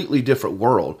completely different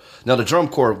world. Now, the drum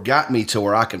corps got me to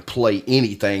where I can play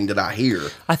anything that I hear.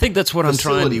 I think that's what I'm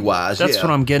trying. Facility-wise, That's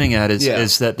what I'm getting at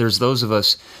is that there's those of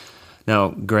us Now,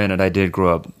 granted, I did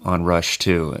grow up on Rush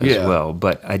too as well,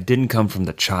 but I didn't come from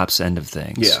the chops end of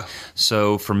things. Yeah.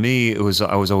 So for me, I was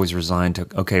always resigned to,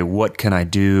 okay, what can I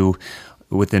do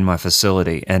within my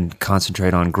facility and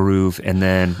concentrate on groove? And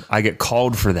then I get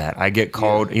called for that. I get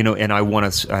called, and I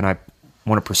want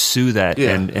to pursue that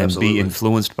and be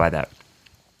influenced by that.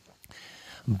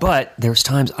 But there's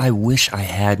times I wish I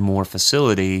had more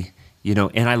facility,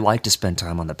 and I like to spend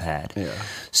time on the pad. Yeah.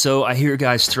 So I hear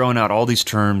guys throwing out all these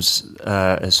terms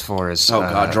as far as... Oh,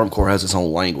 God, drum corps has its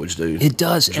own language, dude. It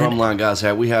does. Drumline guys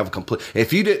we have a complete...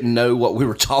 If you didn't know what we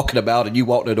were talking about and you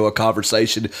walked into a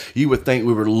conversation, you would think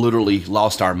we were literally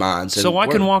lost our minds. So I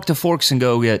can walk to Forks and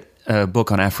go get a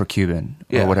book on Afro-Cuban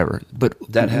or whatever. But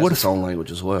that has its own language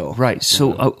as well. Right.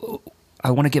 So... I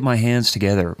want to get my hands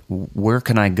together. Where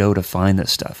can I go to find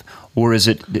this stuff? Or is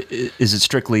it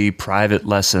strictly private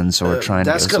lessons or trying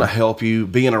to... That's going to help you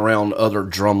being around other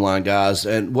drumline guys.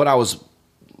 And what I was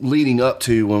leading up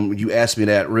to when you asked me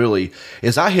that really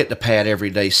is I hit the pad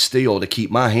every day still to keep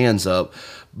my hands up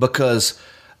because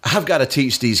I've got to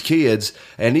teach these kids,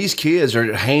 and these kids'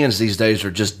 hands these days are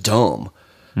just dumb.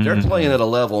 They're playing at a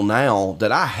level now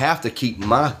that I have to keep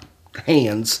my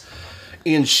hands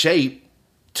in shape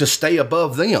to stay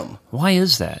above them. Why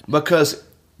is that? Because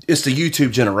it's the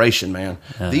YouTube generation, man.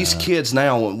 These kids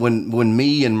now, when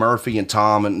me and Murphy and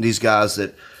Tom and these guys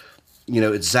that,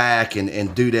 it's Zach and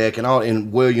Dudek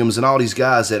and Williams and all these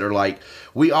guys that are like,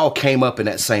 we all came up in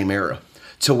that same era.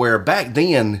 To where back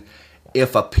then,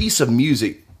 if a piece of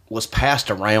music was passed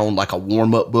around like a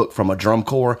warm-up book from a drum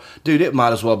corps, dude, it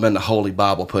might as well have been the Holy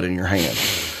Bible put in your hand.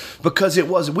 Because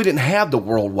we didn't have the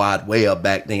World Wide Web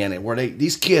back then, and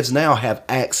these kids now have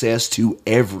access to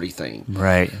everything.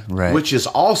 Right. Which is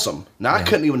awesome. Now, I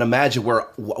couldn't even imagine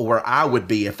where I would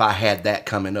be if I had that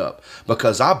coming up.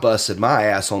 Because I busted my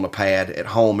ass on the pad at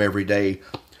home every day,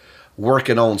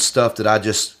 working on stuff that I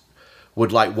just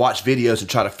would like watch videos and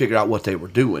try to figure out what they were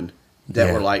doing.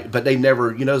 That were like, but they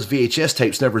never, those VHS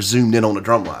tapes never zoomed in on the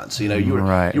drum line. So, you were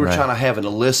trying to having to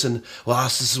listen. Well,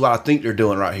 this is what I think they're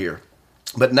doing right here.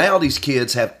 But now these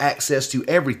kids have access to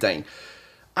everything.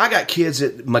 I got kids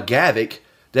at McGavick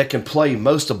that can play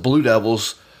most of Blue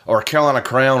Devils or Carolina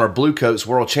Crown or Blue Coats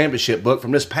World Championship book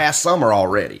from this past summer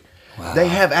already. Wow. They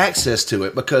have access to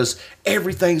it because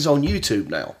everything's on YouTube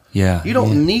now. Yeah. You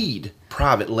don't need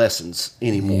private lessons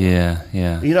anymore. Yeah.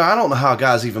 I don't know how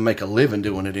guys even make a living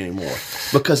doing it anymore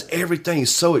because everything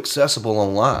is so accessible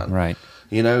online. Right.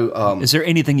 Is there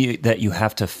anything that you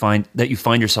have to find, that you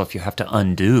find yourself you have to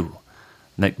undo?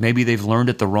 Like maybe they've learned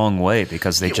it the wrong way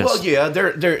because they just... Well, yeah,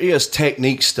 there is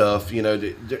technique stuff,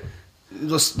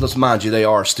 let's mind you, they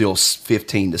are still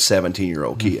 15 to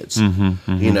 17-year-old kids.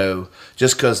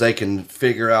 Just because they can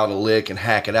figure out a lick and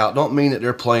hack it out don't mean that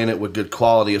they're playing it with good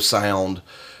quality of sound,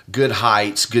 good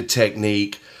heights, good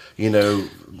technique,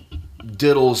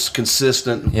 diddles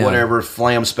consistent, whatever,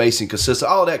 flam spacing consistent.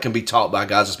 All that can be taught by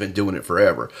guys that's been doing it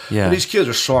forever. Yeah. But these kids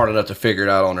are smart enough to figure it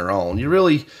out on their own. You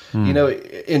really,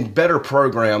 in better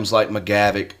programs like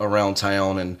McGavick around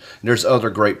town, and there's other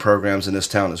great programs in this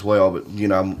town as well, but,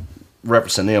 I'm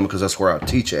referencing them because that's where I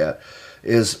teach at,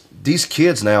 is these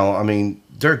kids now, I mean,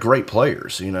 they're great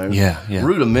players, Yeah.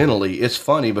 Rudimentally, it's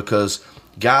funny because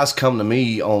guys come to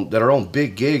me that are on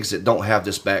big gigs that don't have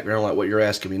this background like what you're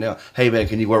asking me now. Hey, man,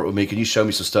 can you work with me? Can you show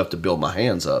me some stuff to build my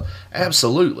hands up?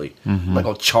 Absolutely. I'm not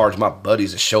going to charge my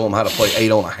buddies to show them how to play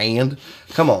 8 on a hand.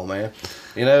 Come on, man.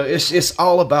 It's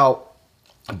all about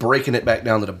breaking it back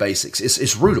down to the basics.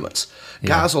 It's rudiments. Yeah.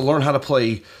 Guys will learn how to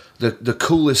play the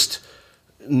coolest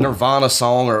Nirvana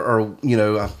song or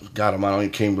God, I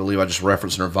can't even believe I just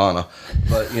referenced Nirvana,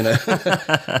 but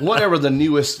whatever the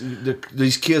newest,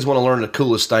 these kids want to learn the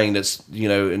coolest thing that's,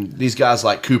 and these guys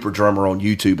like Cooper Drummer on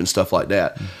YouTube and stuff like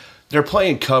that, they're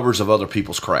playing covers of other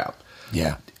people's crap.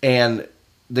 Yeah. And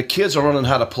the kids are learning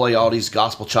how to play all these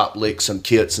gospel chop licks and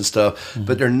kits and stuff,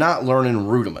 but they're not learning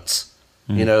rudiments.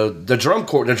 The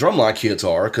drumline kids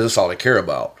are, because that's all they care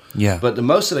about. Yeah. But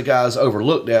most of the guys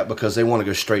overlook that because they want to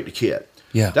go straight to kit.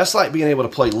 Yeah. That's like being able to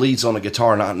play leads on a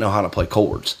guitar and not know how to play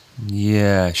chords.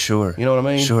 Yeah, sure. You know what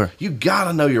I mean? Sure. You got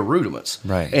to know your rudiments.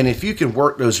 Right. And if you can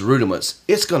work those rudiments,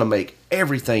 it's going to make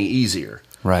everything easier.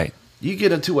 Right. You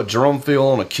get into a drum fill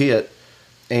on a kit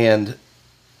and,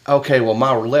 okay, well,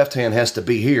 my left hand has to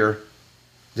be here,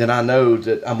 then I know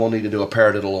that I'm going to need to do a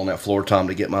paradiddle on that floor tom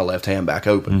to get my left hand back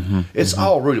open. It's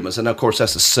all rudiments. And, of course,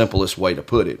 that's the simplest way to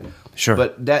put it. Sure.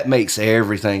 But that makes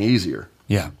everything easier.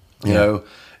 Yeah. You know?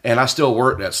 And I still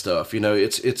work that stuff.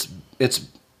 It's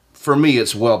for me,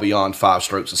 it's well beyond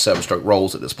 5-strokes and 7-stroke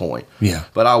rolls at this point. Yeah.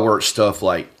 But I work stuff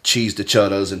like cheese de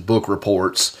chuttas and book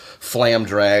reports, flam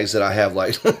drags that I have,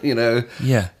 like, you know.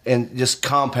 Yeah. And just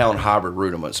compound hybrid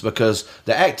rudiments because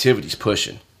the activity's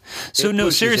pushing. So It no,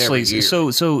 pushes seriously. every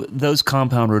year. So those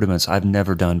compound rudiments I've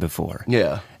never done before.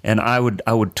 Yeah. And I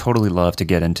would totally love to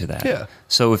get into that. Yeah.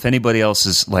 So if anybody else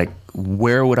is like,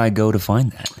 where would I go to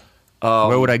find that?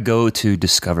 Where would I go to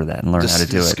discover that and learn how to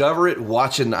do it? Discover it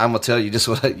watching. I'm gonna tell you just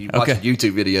what you watch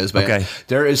YouTube videos, man. Okay.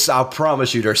 There is, I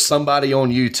promise you, there's somebody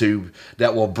on YouTube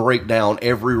that will break down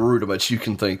every rudiment you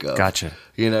can think of. Gotcha.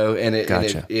 You know, and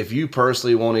Gotcha. if you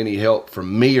personally want any help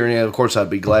from me or any, of course,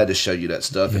 I'd be glad to show you that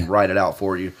stuff and write it out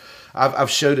for you. I've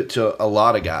showed it to a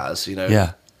lot of guys. You know.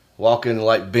 Yeah. Walking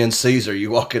like Ben Caesar,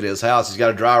 you walk in his house, he's got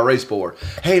a dry erase board.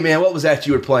 Hey man, what was that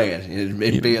you were playing? In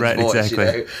Ben's Right, voice, exactly.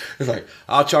 you know? It's like,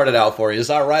 I'll chart it out for you.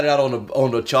 So I write it out on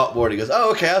the chalkboard. He goes,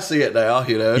 oh, okay, I see it now.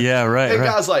 You know, Yeah, right, And right.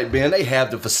 guys like Ben, they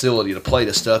have the facility to play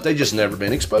this stuff. They just never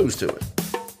been exposed to it.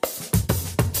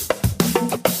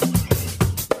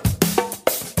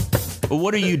 But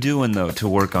what are you doing though to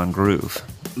work on groove?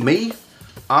 Me,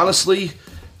 honestly,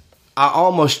 I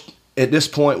almost at this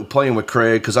point playing with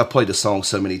Craig because I played the song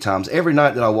so many times. Every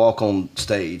night that I walk on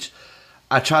stage,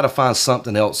 I try to find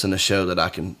something else in the show that I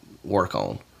can work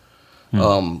on.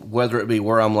 Whether it be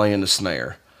where I'm laying the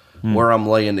snare, where I'm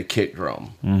laying the kick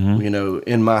drum, you know,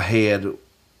 in my head,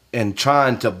 and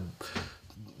trying to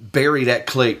bury that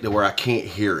click to where I can't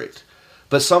hear it.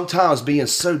 But sometimes being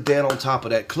so dead on top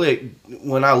of that click,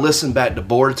 when I listen back to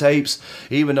board tapes,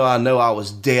 even though I know I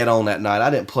was dead on that night, I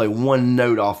didn't play one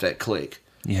note off that click.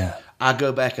 Yeah. I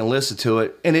go back and listen to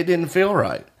it, and it didn't feel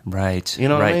right. Right. You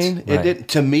know what right, I mean? Right. It didn't.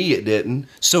 To me, it didn't.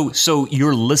 So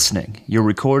you're listening. You're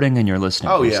recording and you're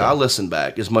listening. Oh to yeah, yourself. I listen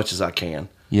back as much as I can.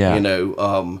 Yeah. You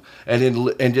know,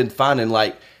 and then finding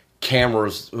like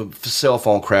cameras, cell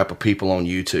phone crap of people on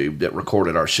YouTube that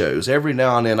recorded our shows. Every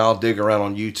now and then, I'll dig around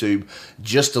on YouTube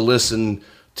just to listen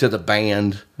to the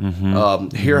band,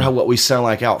 hear what we sound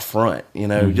like out front. You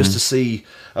know, just to see.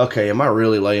 Okay, am I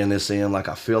really laying this in like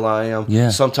I feel I am? Yeah.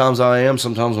 Sometimes I am,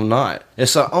 sometimes I'm not.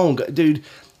 It's dude.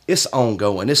 It's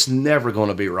ongoing. It's never going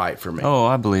to be right for me. Oh,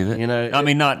 I believe it. You know, I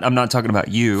mean, I'm not talking about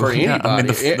you. For anybody. I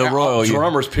mean, the royal you.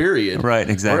 drummers, period. Right,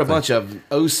 exactly. We're a bunch of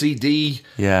OCD,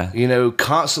 Yeah. you know,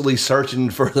 constantly searching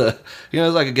for the, you know,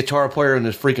 it's like a guitar player and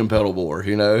his freaking pedal board,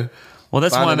 you know? Well,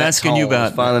 that's why Finding I'm that asking you tone,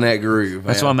 about. finding that groove.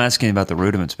 That's man. why I'm asking you about the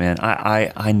rudiments, man.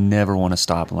 I never want to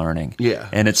stop learning. Yeah,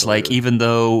 and it's like, absolutely. even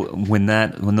though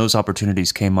when those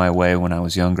opportunities came my way when I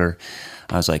was younger,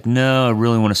 I was like, no, I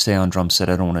really want to stay on drum set.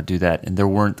 I don't want to do that. And there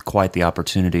weren't quite the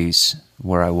opportunities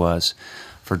where I was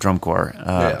for drum corps.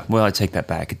 Well, I take that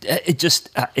back.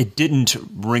 It didn't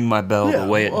ring my bell the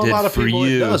way it well, did a lot of for people,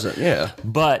 you. It doesn't, yeah.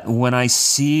 But when I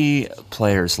see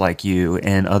players like you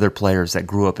and other players that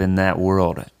grew up in that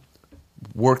world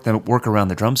work around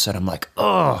the drum set, I'm like,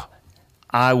 oh,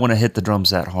 I want to hit the drums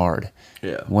that hard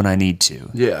when I need to.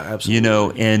 Yeah, absolutely. You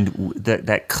know, and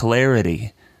that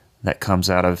clarity that comes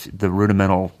out of the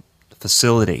rudimental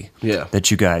facility that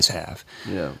you guys have.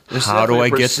 Yeah. It's How do definitely I a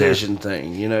get there? precision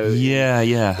thing, you know?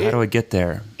 Yeah. How do I get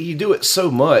there? You do it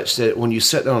so much that when you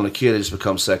sit down on a kid, it just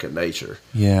becomes second nature.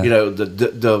 Yeah. You know,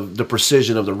 the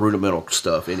precision of the rudimental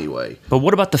stuff anyway. But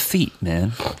what about the feet,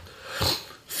 man?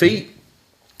 Feet,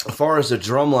 as far as the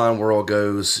drumline world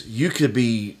goes, you could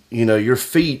be, you know, your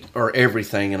feet are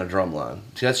everything in a drumline.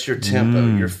 That's your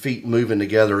tempo, your feet moving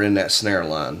together in that snare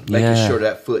line, making sure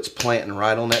that foot's planting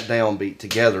right on that downbeat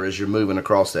together as you're moving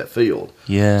across that field.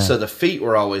 Yeah. So the feet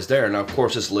were always there. Now, of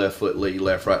course, it's left foot lead,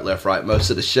 left, right most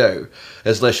of the show,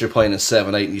 unless you're playing in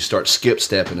 7/8 and you start skip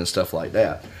stepping and stuff like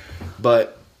that.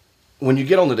 But when you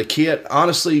get onto the kit,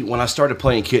 honestly, when I started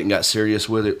playing kit and got serious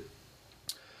with it,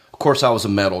 of course, I was a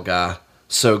metal guy.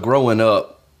 So growing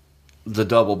up, the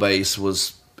double bass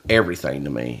was everything to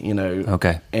me, you know.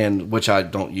 Okay. And which I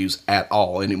don't use at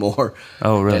all anymore.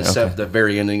 Oh, really? Except Okay. the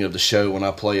very ending of the show when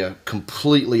I play a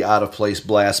completely out of place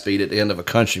blast beat at the end of a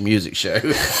country music show.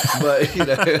 But, you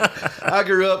know, I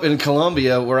grew up in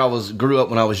Columbia where grew up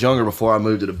when I was younger before I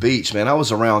moved to the beach, man. I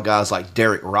was around guys like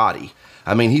Derek Roddy.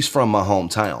 I mean, he's from my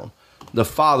hometown. The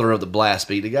father of the blast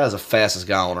beat. The guy's the fastest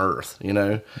guy on earth, you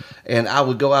know? And I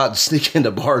would go out and sneak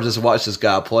into bars just to watch this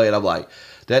guy play, and I'm like,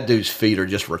 that dude's feet are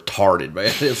just retarded,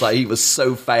 man. It's like he was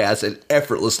so fast and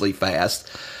effortlessly fast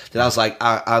that I was like,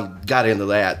 I got into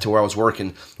that to where I was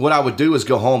working. What I would do is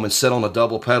go home and sit on a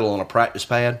double pedal on a practice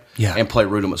pad and play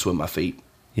rudiments with my feet.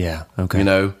 Yeah. Okay. You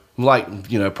know, like,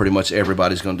 you know, pretty much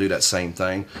everybody's going to do that same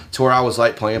thing. To where I was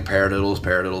like playing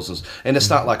paradiddles, and it's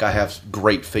not like I have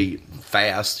great feet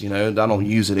fast, you know, I don't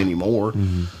use it anymore.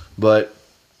 But,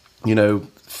 you know,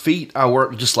 feet, I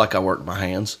work just like I work my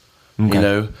hands. Okay. You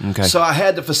know? Okay. So I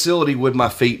had the facility with my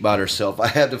feet by themselves. I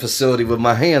had the facility with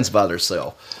my hands by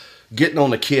themselves. Getting on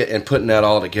the kit and putting that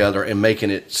all together and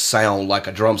making it sound like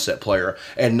a drum set player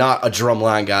and not a drum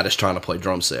line guy that's trying to play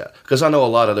drum set. Because I know a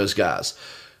lot of those guys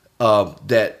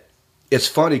that it's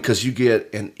funny because you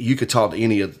could talk to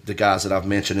any of the guys that I've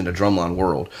mentioned in the drumline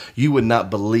world. You would not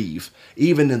believe,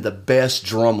 even in the best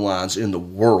drum lines in the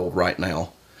world right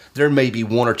now, there may be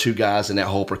one or two guys in that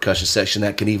whole percussion section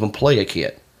that can even play a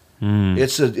kit.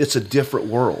 It's a different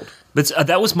world. But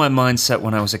that was my mindset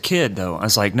when I was a kid, though. I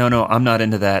was like, no, I'm not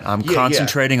into that. I'm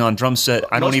concentrating on drum set.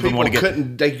 I don't even want to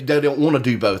get... They don't want to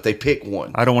do both. They pick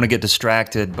one. I don't want to get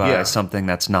distracted by something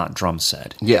that's not drum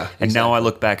set. Yeah, And now I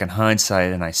look back in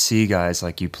hindsight and I see guys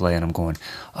like you play and I'm going,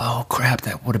 oh, crap,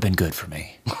 that would have been good for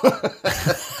me.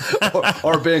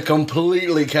 or been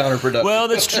completely counterproductive. Well,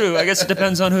 that's true. I guess it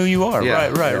depends on who you are. Yeah,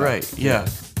 Right. Yeah.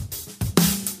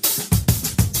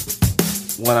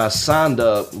 When I signed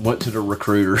up, went to the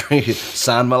recruiter,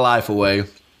 signed my life away,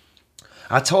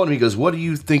 I told him, he goes, what do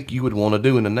you think you would want to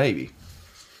do in the Navy?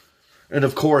 And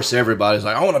of course, everybody's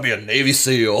like, I want to be a Navy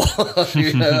SEAL. I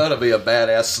want to be a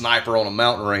badass sniper on a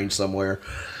mountain range somewhere.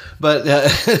 But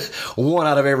 1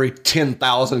 out of every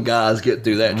 10,000 guys get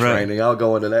through that training. Right. I'll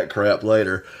go into that crap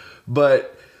later.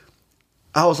 But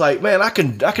I was like, man, I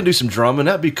can do some drumming.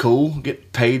 That'd be cool.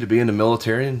 Get paid to be in the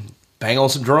military and bang on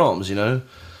some drums, you know.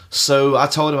 So I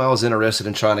told him I was interested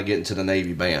in trying to get into the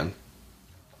Navy band.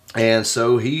 And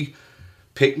so he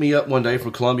picked me up one day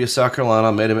from Columbia, South Carolina.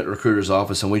 I met him at the recruiter's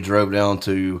office, and we drove down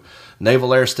to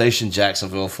Naval Air Station,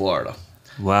 Jacksonville, Florida.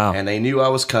 Wow. And they knew I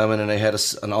was coming, and they had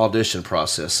an audition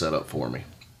process set up for me.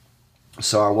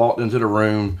 So I walked into the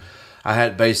room. I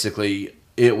had basically,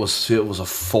 it was a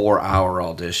 4-hour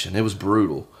audition. It was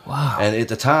brutal. Wow. And at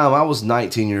the time, I was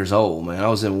 19 years old, man. I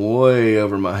was in way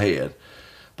over my head.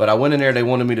 But I went in there, they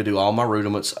wanted me to do all my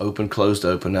rudiments, open, closed,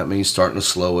 open. That means starting the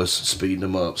slowest, speeding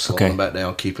them up, slowing them back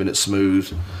down, keeping it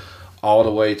smooth, all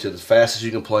the way to the fastest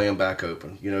you can play them back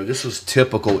open. You know, this was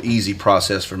typical, easy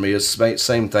process for me. It's the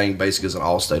same thing basically as an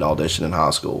all-state audition in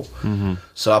high school. Mm-hmm.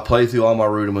 So I played through all my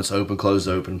rudiments, open, closed,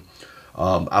 open.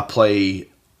 I play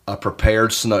a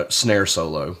prepared snare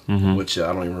solo, which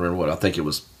I don't even remember what. I think it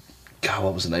was,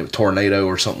 what was the name? Tornado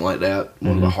or something like that.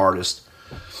 One of the hardest.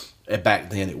 Back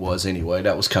then it was anyway.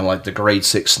 That was kind of like the grade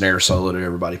 6 snare solo that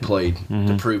everybody played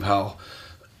to prove how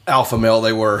alpha male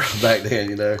they were back then,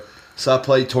 you know. So I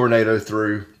played Tornado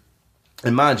through.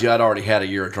 And mind you, I'd already had a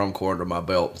year of drum corps under my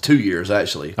belt. 2 years,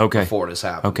 actually, before this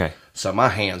happened. Okay. So my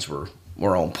hands were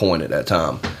on point at that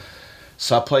time.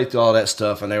 So I played through all that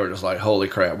stuff, and they were just like, holy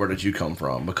crap, where did you come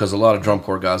from? Because a lot of drum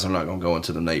corps guys are not going to go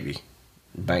into the Navy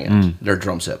band. They're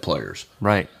drum set players.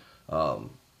 Right.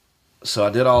 So I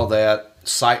did all that.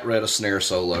 Sight read a snare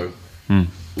solo, you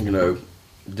know.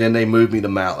 Then they moved me to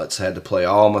mallets. Had to play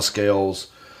all my scales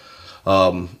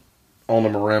on the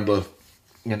marimba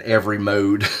in every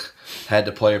mode. Had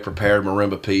to play a prepared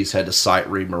marimba piece. Had to sight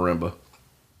read marimba.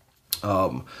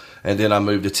 And then I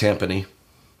moved to timpani.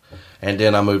 And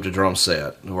then I moved to drum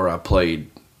set, where I played.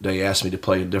 They asked me to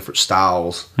play in different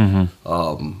styles. You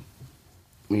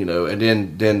know, and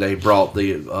then they brought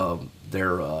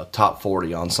their top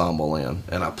 40 ensemble in,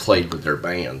 and I played with their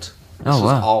band. This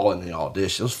was all in the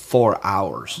audition. It was 4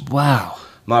 hours. Wow.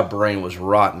 My brain was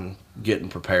rotten getting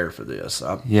prepared for this.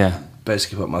 I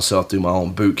basically put myself through my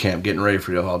own boot camp getting ready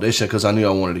for the audition because I knew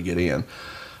I wanted to get in.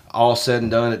 All said and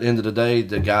done, at the end of the day,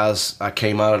 the guys, I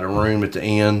came out of the room at the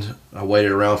end. I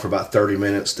waited around for about 30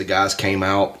 minutes. The guys came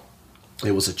out.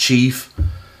 It was a chief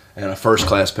and a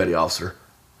first-class petty officer.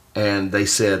 And they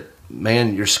said,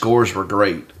 man, your scores were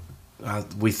great.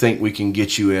 We think we can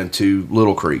get you into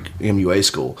Little Creek MUA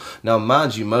school. Now,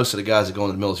 mind you, most of the guys that go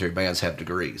into the military bands have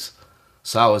degrees.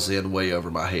 So I was in way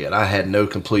over my head. I had no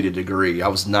completed degree. I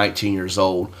was 19 years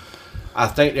old. I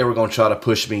think they were going to try to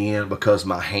push me in because of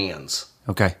my hands.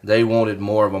 Okay. They wanted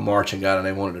more of a marching guy than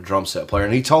they wanted a drum set player.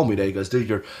 And he told me that, he goes,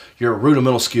 dude, your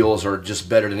rudimental skills are just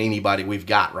better than anybody we've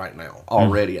got right now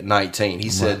already at 19. He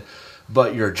said,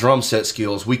 but your drum set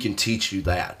skills, we can teach you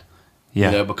that.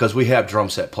 Yeah. You know, because we have drum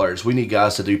set players. We need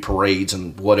guys to do parades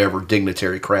and whatever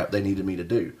dignitary crap they needed me to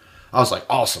do. I was like,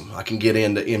 awesome, I can get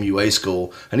into MUA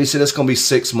school. And he said it's going to be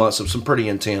 6 months of some pretty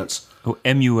intense. Oh,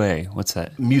 MUA, what's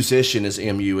that? Musician is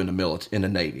MU in the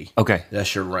Navy. Okay.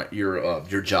 That's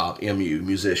your job, MU,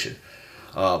 musician.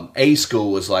 A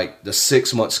school is like the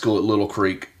 6-month school at Little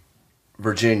Creek,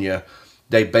 Virginia.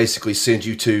 They basically send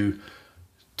you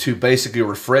to basically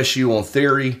refresh you on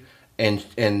theory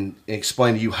and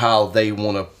explain to you how they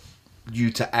want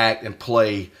you to act and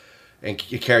play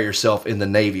and you carry yourself in the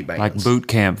Navy bands. Like boot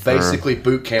camp. Basically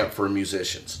boot camp for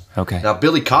musicians. Okay. Now,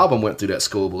 Billy Cobham went through that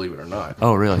school, believe it or not.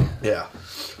 Oh, really? Yeah.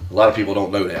 A lot of people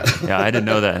don't know that. Yeah, I didn't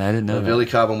know that. Billy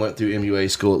Cobham went through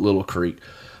MUA school at Little Creek.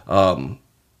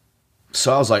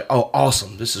 So I was like, oh,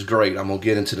 awesome. This is great. I'm going to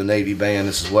get into the Navy band.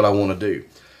 This is what I want to do.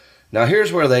 Now,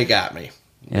 here's where they got me.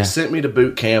 Yeah. They sent me to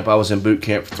boot camp. I was in boot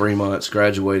camp for 3 months,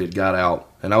 graduated, got out.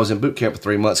 And I was in boot camp for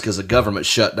 3 months because the government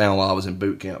shut down while I was in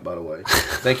boot camp, by the way.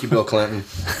 Thank you, Bill Clinton.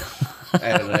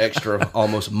 Added an extra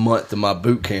almost month to my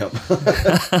boot camp.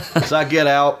 So I get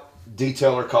out.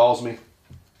 Detailer calls me.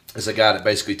 It's a guy that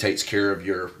basically takes care of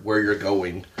where you're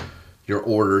going, your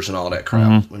orders and all that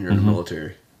crap when you're in the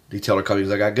military. Detailer calls me.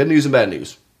 He's like, I got good news and bad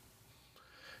news.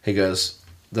 He goes,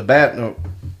 the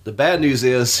bad news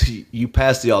is you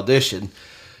passed the audition.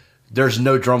 There's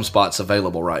no drum spots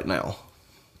available right now.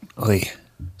 Oy.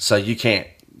 So you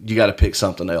got to pick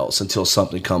something else until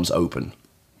something comes open.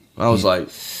 I was like,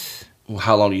 well,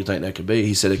 how long do you think that could be?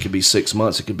 He said it could be 6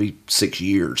 months. It could be 6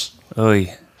 years.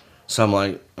 Oy. So I'm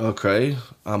like, okay,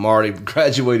 I'm already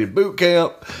graduated boot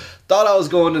camp. Thought I was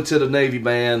going into the Navy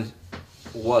band.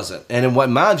 Wasn't. And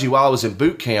then, mind you, while I was in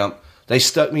boot camp, they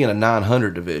stuck me in a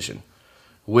 900 division,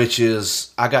 which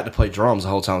is, I got to play drums the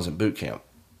whole time I was in boot camp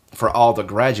for all the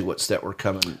graduates that were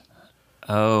coming.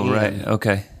 Oh, right.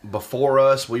 Okay. Before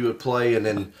us, we would play and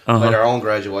then played our own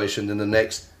graduation. Then the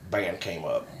next band came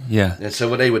up. Yeah. And so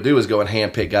what they would do is go and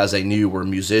handpick guys they knew were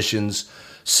musicians,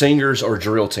 singers, or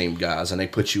drill team guys, and they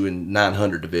put you in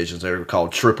 900 divisions. They were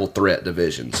called triple threat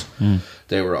divisions.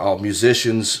 They were all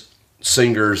musicians,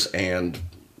 singers, and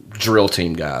drill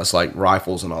team guys, like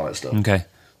rifles and all that stuff. Okay.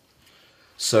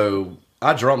 So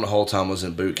I drummed the whole time I was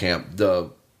in boot camp.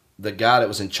 The guy that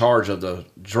was in charge of the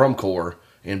drum corps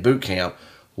in boot camp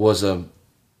was a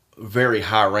very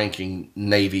high-ranking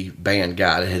Navy band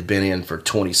guy that had been in for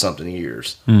 20-something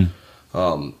years.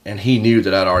 And he knew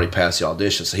that I'd already passed the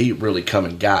audition, so he really come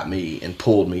and got me and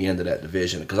pulled me into that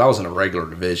division because I was in a regular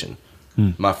division.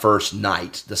 My first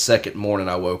night, the second morning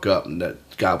I woke up and that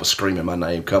guy was screaming my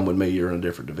name, come with me, you're in a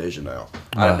different division now.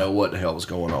 I didn't know what the hell was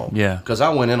going on. Yeah. Because I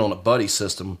went in on a buddy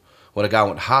system with a guy I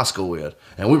went to high school with,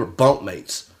 and we were bunk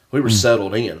mates. We were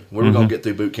settled in. We were going to get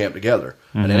through boot camp together.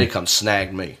 And then they come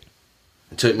snagged me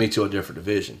and took me to a different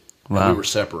division. Wow. And we were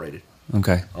separated.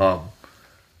 Okay.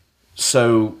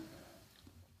 So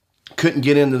couldn't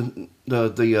get in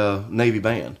the Navy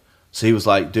band. So he was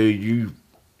like, dude,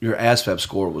 your ASVAB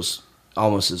score was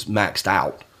almost as maxed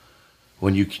out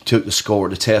when you took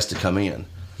the test to come in.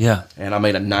 Yeah. And I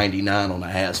made a 99 on the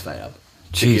ASVAB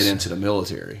to Jeez. get into the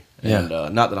military. Yeah.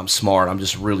 And not that I'm smart, I'm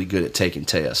just really good at taking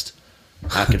tests.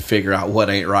 I can figure out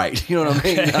what ain't right. You know what I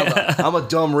mean? I'm a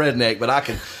dumb redneck, but I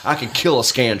can kill a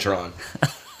Scantron.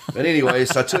 But anyway,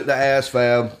 so I took the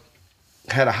ASVAB,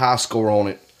 had a high score on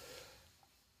it.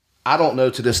 I don't know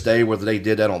to this day whether they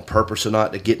did that on purpose or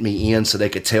not to get me in so they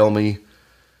could tell me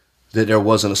that there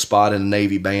wasn't a spot in the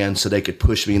Navy band so they could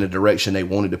push me in the direction they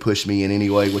wanted to push me in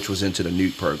anyway, which was into the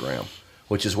nuke program,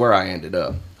 which is where I ended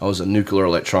up. I was a nuclear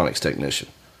electronics technician.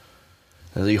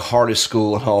 The hardest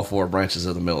school in all 4 branches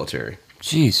of the military.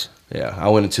 Jeez. Yeah, I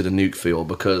went into the nuke field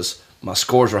because my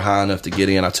scores were high enough to get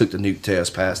in. I took the nuke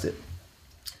test, passed it.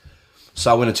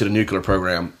 So I went into the nuclear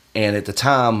program, and at the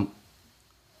time,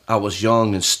 I was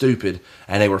young and stupid,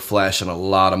 and they were flashing a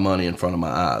lot of money in front of my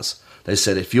eyes. They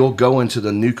said, if you'll go into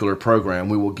the nuclear program,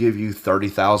 we will give you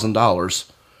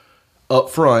 $30,000 up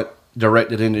front,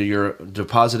 deposited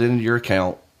into your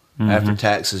account. After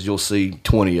taxes, you'll see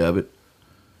 20 of it.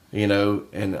 You know,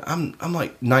 and I'm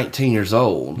like 19 years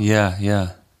old. Yeah,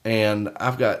 yeah. And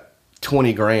I've got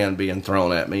 20 grand being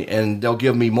thrown at me, and they'll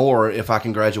give me more if I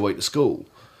can graduate the school.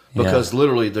 Because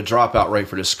literally the dropout rate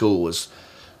for this school is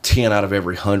 10 out of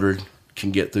every 100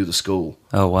 can get through the school.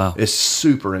 Oh, wow. It's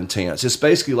super intense. It's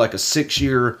basically like a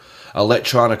 6-year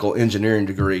electronical engineering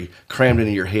degree crammed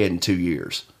into your head in 2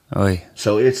 years. Oy.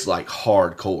 So it's like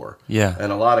hardcore. Yeah.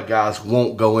 And a lot of guys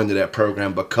won't go into that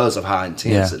program because of how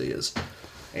intense it is.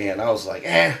 And I was like,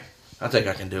 I think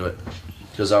I can do it.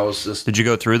 Because I was just... Did you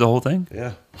go through the whole thing?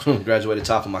 Yeah. Graduated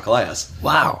top of my class.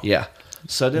 Wow. Yeah.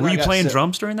 So then Were you playing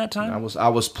drums during that time? I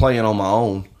was playing on my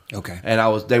own. Okay. And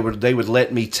they would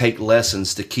let me take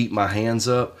lessons to keep my hands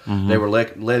up. They were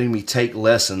letting me take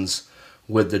lessons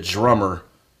with the drummer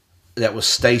that was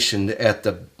stationed at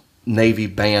the Navy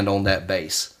band on that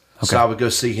base. Okay. So I would go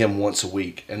see him once a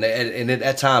week. And at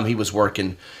that time, he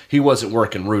wasn't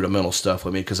working rudimental stuff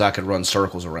with me because I could run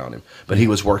circles around him. But he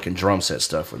was working drum set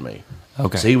stuff with me.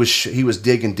 Okay. So he was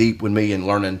digging deep with me and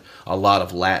learning a lot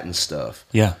of Latin stuff.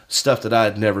 Yeah. Stuff that I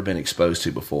had never been exposed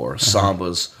to before.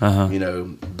 Sambas,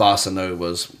 bossa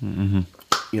novas,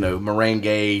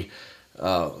 merengue,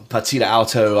 Patita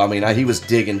alto. I mean, he was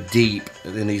digging deep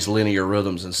in these linear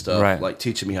rhythms and stuff, Right. like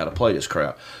teaching me how to play this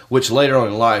crap, which later on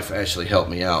in life actually helped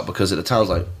me out because at the time I was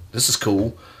like, this is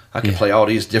cool. I can play all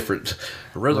these different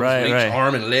rhythms with each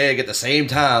arm and leg at the same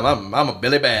time. I'm a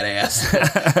Billy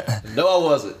Badass. No, I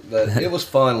wasn't, but it was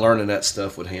fun learning that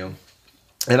stuff with him.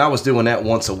 And I was doing that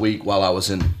once a week while I was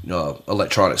in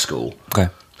electronic school. Okay.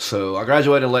 So I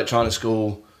graduated electronic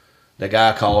school. The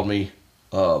guy called me.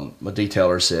 My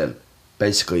detailer said,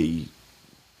 basically,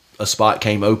 a spot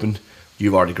came open.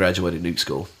 You've already graduated nuke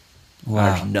school.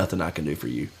 Wow. There's nothing I can do for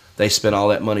you. They spent all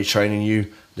that money training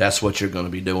you. That's what you're going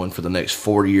to be doing for the next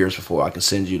 40 years before I can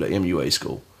send you to MUA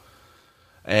school.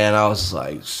 And I was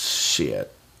like,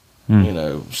 shit.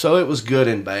 So it was good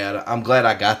and bad. I'm glad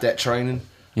I got that training.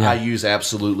 Yeah. I use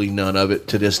absolutely none of it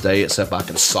to this day, except I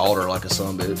can solder like a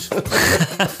sumbitch.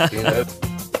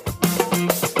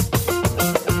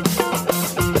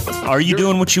 Are you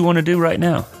doing what you want to do right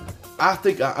now? I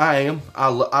think I am.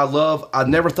 I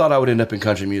never thought I would end up in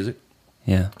country music.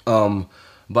 Yeah.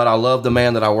 But I love the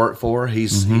man that I work for.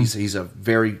 He's a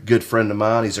very good friend of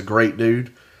mine. He's a great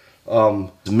dude.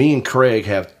 Me and Craig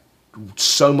have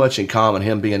so much in common,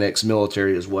 him being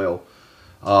ex-military as well.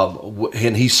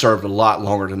 And he served a lot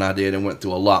longer than I did and went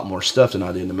through a lot more stuff than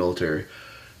I did in the military.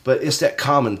 But it's that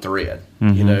common thread,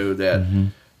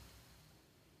 that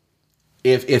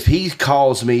if he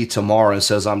calls me tomorrow and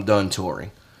says I'm done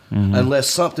touring, unless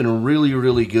something really,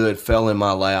 really good fell in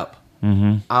my lap,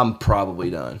 I'm probably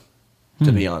done.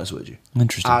 To be honest with you,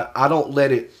 interesting. I don't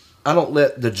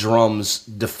let the drums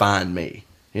define me.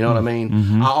 You know what I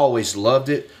mean? I always loved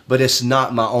it, but it's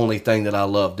not my only thing that I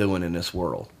love doing in this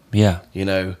world. Yeah.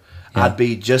 I'd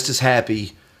be just as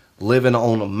happy living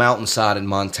on a mountainside in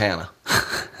Montana,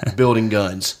 building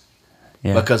guns,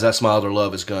 because that's my other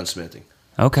love is gunsmithing.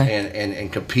 Okay.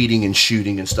 And competing and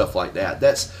shooting and stuff like that.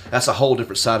 That's a whole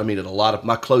different side of me that a lot of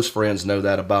my close friends know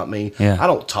that about me. Yeah. I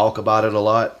don't talk about it a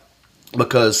lot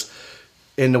because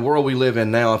in the world we live in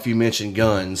now, if you mention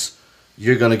guns,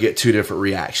 you're going to get two different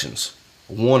reactions.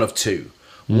 One of two.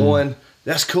 One,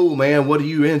 that's cool, man. What are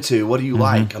you into? What do you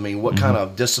like? I mean, what kind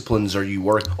of disciplines are you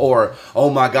working? Or, oh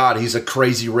my God, he's a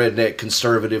crazy redneck,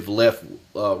 conservative,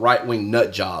 right-wing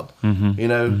nut job.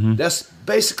 That's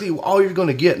basically all you're going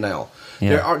to get now.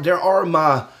 Yeah. There are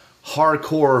my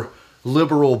hardcore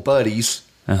liberal buddies.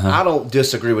 I don't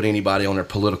disagree with anybody on their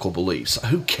political beliefs.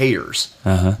 Who cares?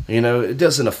 It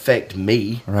doesn't affect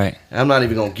me. Right. I'm not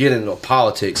even going to get into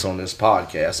politics on this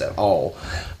podcast at all.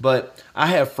 But I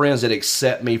have friends that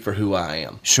accept me for who I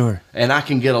am. Sure. And I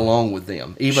can get along with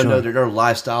them, even though their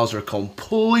lifestyles are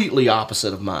completely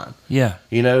opposite of mine. Yeah.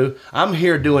 I'm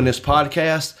here doing this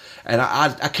podcast, and I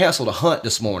canceled a hunt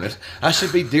this morning. I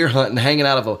should be deer hunting, hanging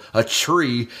out of a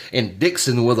tree in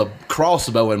Dixon with a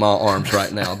crossbow in my arms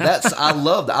right now. I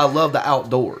love the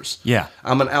outdoors. Yeah.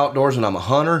 I'm an outdoorsman. I'm a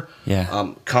hunter. Yeah.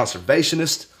 I'm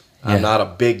conservationist. Yeah. I'm not a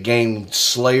big game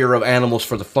slayer of animals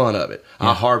for the fun of it.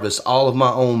 I harvest all of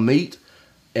my own meat,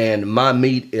 and my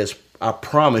meat is, I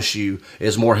promise you,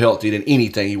 is more healthy than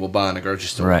anything you will buy in a grocery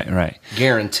store. Right.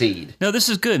 Guaranteed. No, this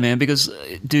is good, man, because,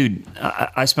 dude,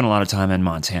 I spent a lot of time in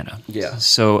Montana. Yeah.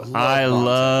 So I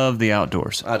love the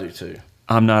outdoors. I do too.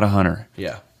 I'm not a hunter.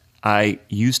 Yeah. I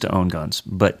used to own guns,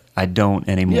 but I don't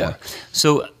anymore. Yeah.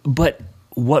 So, but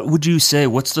what would you say?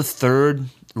 What's the third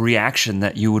reaction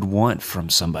that you would want from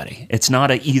somebody? It's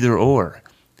not a either or.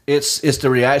 It's the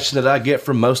reaction that I get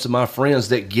from most of my friends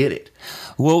that get it.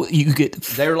 Well, you get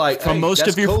they're like, from hey, most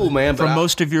that's of your cool, man, from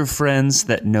most of your friends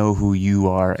that know who you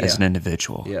are as an Yeah.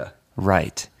 individual. Yeah.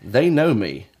 Right. They know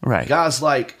me. Right. Guys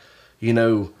like,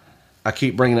 I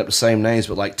keep bringing up the same names,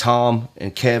 but like Tom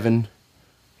and Kevin,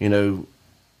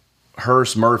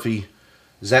 Hearst, Murphy,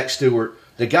 Zach Stewart,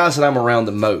 the guys that I'm around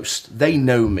the most, they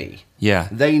know me. Yeah.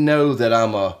 They know that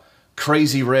I'm a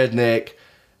crazy redneck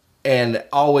and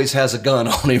always has a gun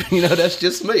on him. That's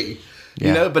just me.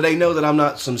 Yeah. But they know that I'm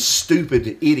not some stupid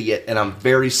idiot, and I'm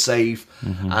very safe.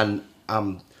 I'm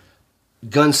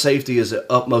gun safety is of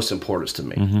utmost importance to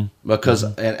me because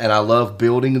and I love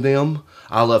building them.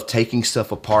 I love taking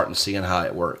stuff apart and seeing how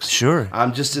it works. Sure.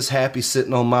 I'm just as happy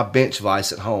sitting on my bench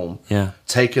vise at home,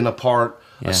 taking apart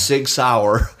a Sig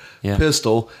Sauer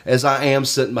pistol as I am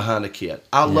sitting behind a kit.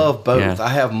 I love both. Yeah. I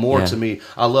have more to me.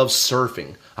 I love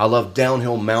surfing. I love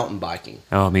downhill mountain biking.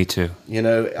 Oh, me too.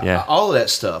 All of that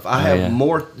stuff. I have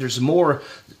more. There's more.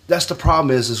 That's the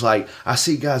problem is like I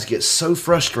see guys get so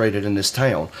frustrated in this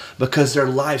town because their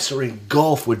lives are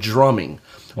engulfed with drumming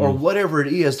or whatever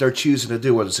it is they're choosing to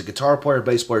do, whether it's a guitar player,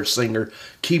 bass player, singer,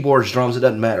 keyboards, drums, it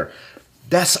doesn't matter.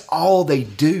 That's all they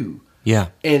do. Yeah.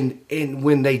 And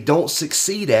when they don't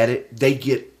succeed at it, they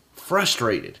get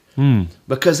frustrated.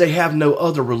 because they have no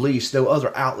other release, no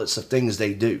other outlets of things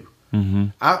they do.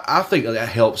 I think that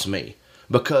helps me,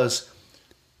 because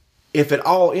if it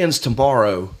all ends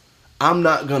tomorrow, I'm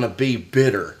not going to be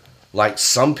bitter like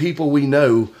some people we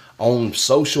know on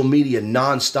social media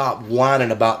nonstop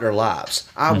whining about their lives.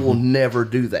 I will never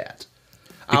do that.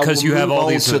 Because you have all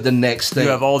these to the next thing.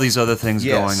 You have all these other things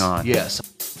going on. Yes.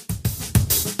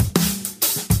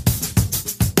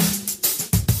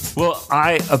 Well,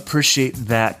 I appreciate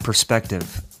that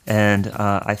perspective, and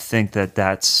I think that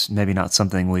that's maybe not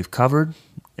something we've covered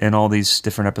in all these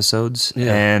different episodes,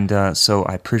 and so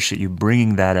I appreciate you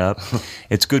bringing that up.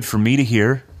 It's good for me to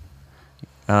hear,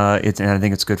 and I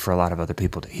think it's good for a lot of other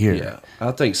people to hear. Yeah,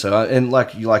 I think so. And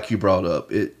like you brought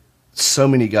up, so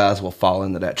many guys will fall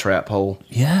into that trap hole.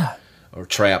 Yeah. Or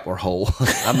trap or hole.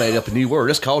 I made up a new word.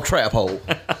 It's called trap hole.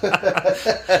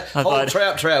 Hole,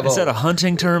 trap hole. Is that a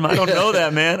hunting term? I don't know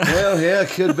that, man. Well, yeah, it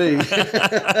could be.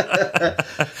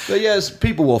 But yes,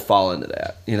 people will fall into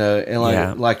that,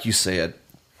 and like you said,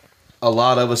 a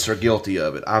lot of us are guilty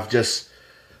of it.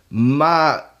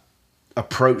 My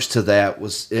approach to that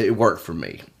it worked for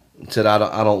me. Said I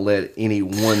don't let any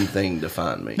one thing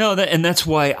define me. No, and that's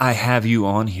why I have you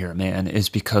on here, man, is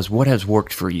because what has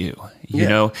worked for you, you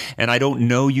know? And I don't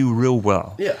know you real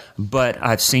well. Yeah. But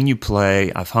I've seen you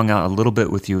play. I've hung out a little bit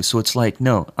with you. So it's like,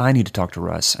 no, I need to talk to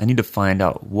Russ. I need to find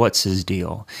out what's his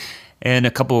deal. And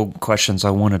a couple of questions I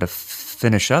wanted to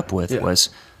finish up with was,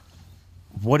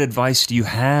 what advice do you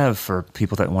have for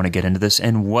people that want to get into this?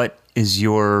 And what is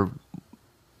your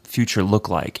future look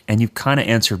like? And you've kind of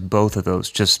answered both of those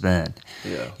just then.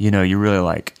 Yeah. You're really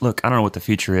like, look, I don't know what the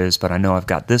future is, but I know I've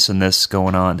got this and this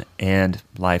going on, and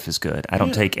life is good. I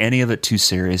don't take any of it too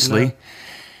seriously. No.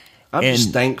 I'm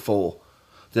just thankful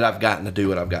that I've gotten to do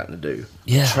what I've gotten to do.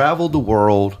 Yeah. Traveled the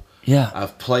world. Yeah.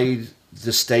 I've played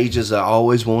the stages I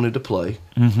always wanted to play.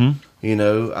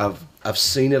 I've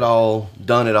seen it all,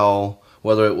 done it all,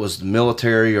 whether it was the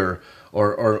military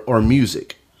or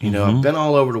music. I've been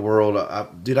all over the world.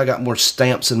 I got more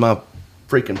stamps in my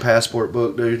freaking passport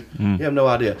book, dude. You have no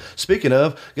idea. Speaking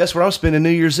of, guess where I'm spending New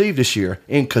Year's Eve this year?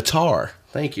 In Qatar.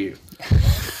 Thank you.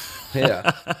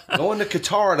 Yeah. Going to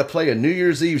Qatar to play a New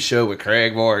Year's Eve show with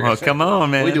Craig Morgan. Oh, come on,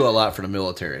 man. We do a lot for the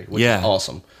military, which is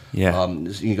awesome. Yeah.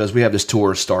 Because we have this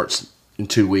tour starts in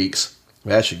 2 weeks.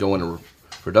 We actually go into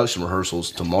production rehearsals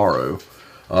tomorrow.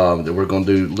 That we're going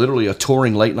to do literally a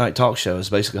touring late night talk show is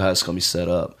basically how it's going to be set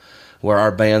up. Where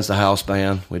our band's the house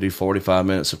band. We do 45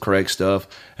 minutes of Craig stuff.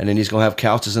 And then he's going to have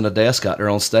couches and a desk out there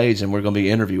on stage, and we're going to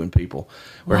be interviewing people.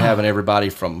 We're having everybody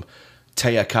from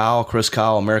Taya Kyle, Chris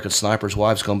Kyle, American Sniper's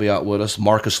wife's going to be out with us.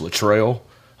 Marcus Luttrell,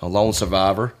 a lone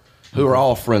survivor, who are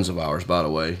all friends of ours, by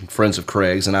the way, friends of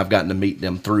Craig's, and I've gotten to meet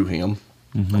them through him.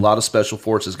 A lot of Special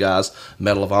Forces guys,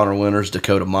 Medal of Honor winners,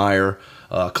 Dakota Meyer,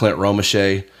 Clint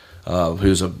Romachet,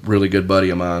 who's a really good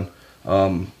buddy of mine.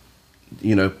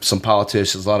 Some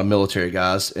politicians, a lot of military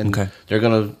guys, and they're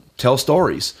going to tell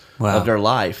stories of their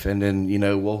life. And then,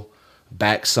 we'll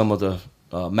back some of the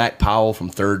Mac Powell from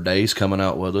Third Days coming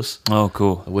out with us. Oh,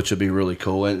 cool. Which would be really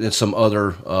cool. And some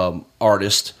other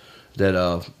artists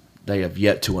that they have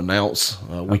yet to announce.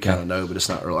 We kind of know, but it's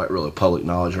not really public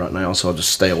knowledge right now, so I'll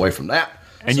just stay away from that.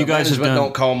 And you guys have done.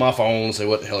 Don't call my phone and say,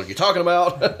 what the hell are you talking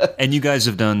about? And you guys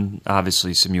have done,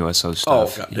 obviously, some USO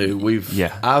stuff. Oh, dude,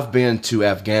 I've been to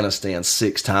Afghanistan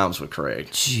 6 times with Craig.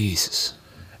 Jesus.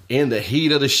 In the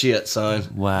heat of the shit, son.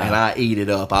 Wow. And I eat it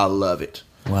up. I love it.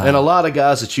 Wow. And a lot of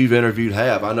guys that you've interviewed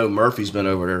have. I know Murphy's been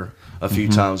over there a few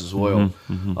times as well.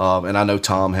 And I know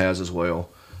Tom has as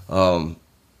well.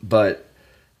 But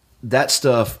that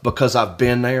stuff, because I've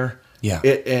been there,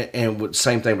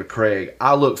 same thing with Craig,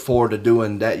 I look forward to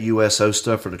doing that USO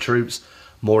stuff for the troops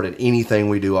more than anything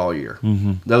we do all year.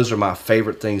 Those are my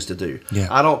favorite things to do.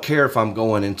 I don't care if I'm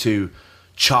going into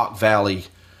Chalk Valley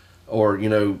or,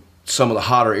 some of the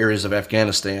hotter areas of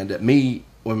Afghanistan.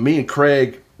 When me and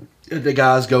Craig, the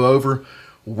guys go over,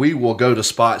 we will go to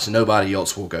spots nobody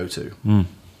else will go to.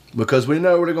 Because we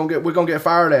know we're gonna get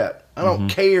fired at. I don't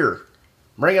care.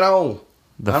 Bring it on.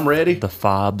 I'm ready. The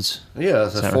FOBs. Yeah,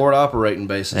 it's a forward operating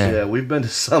bases. Yeah, we've been to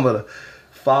some of the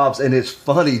FOBs, and it's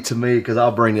funny to me because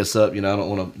I'll bring this up. I don't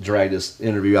want to drag this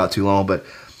interview out too long, but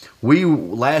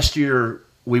last year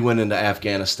we went into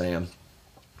Afghanistan,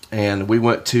 and we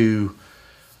went to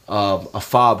a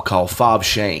FOB called Fob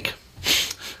Shank.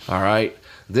 All right,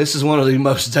 this is one of the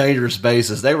most dangerous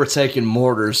bases. They were taking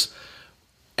mortars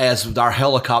as our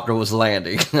helicopter was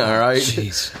landing. All right,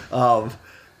 jeez.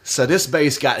 So this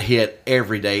base got hit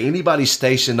every day. Anybody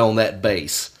stationed on that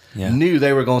base knew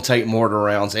they were going to take mortar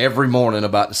rounds every morning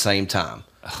about the same time.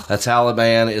 The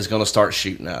Taliban is going to start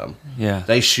shooting at them. Yeah.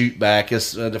 They shoot back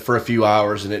for a few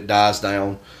hours and it dies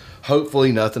down.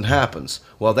 Hopefully nothing happens.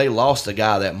 Well, they lost a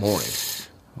guy that morning.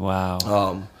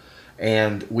 Wow.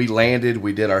 And we landed.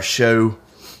 We did our show.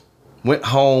 Went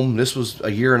home. This was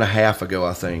a year and a half ago,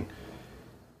 I think.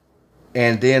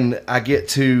 And then I get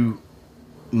to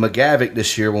McGavick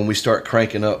this year when we start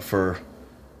cranking up for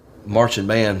marching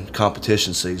band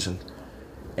competition season.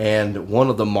 And one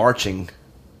of the marching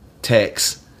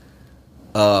techs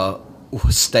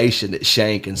was stationed at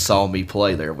Shank and saw me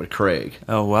play there with Craig.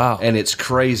 Oh, wow. And it's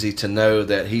crazy to know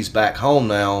that he's back home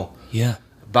now. Yeah.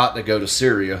 About to go to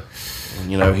Syria.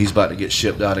 And, he's about to get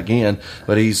shipped out again.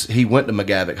 But he went to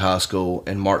McGavick High School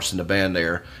and marched in the band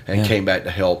there and came back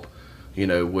to help,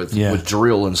 with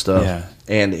drill and stuff. Yeah.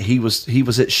 And he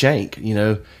was at Shank.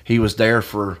 He was there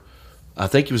for, I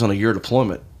think he was on a year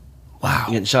deployment. Wow.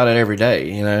 Getting shot at every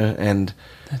day, and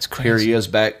that's crazy. Here he is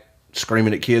back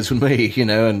screaming at kids with me,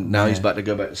 and now he's about to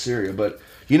go back to Syria. But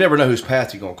you never know whose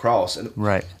path you're going to cross. And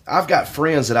right. I've got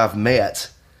friends that I've met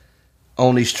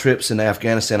on these trips in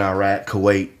Afghanistan, Iraq,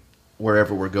 Kuwait,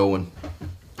 wherever we're going,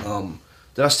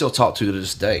 that I still talk to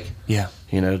this day. Yeah.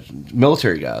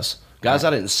 Military guys. Guys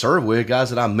I didn't serve with, guys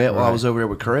that I met while I was over there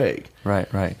with Craig. Right.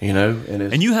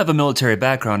 And you have a military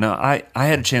background. Now, I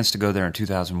had a chance to go there in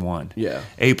 2001. Yeah.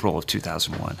 April of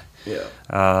 2001.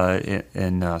 Yeah.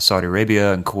 In Saudi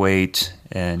Arabia and Kuwait.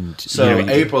 And so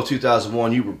April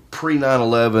 2001, you were pre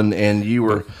 9/11, and you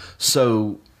were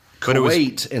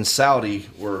Kuwait and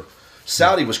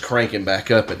Saudi was cranking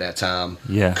back up at that time.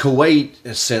 Yeah.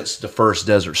 Kuwait, since the first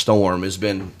Desert Storm, has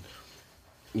been,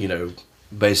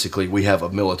 basically we have a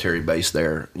military base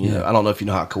there. I don't know if you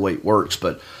know how Kuwait works,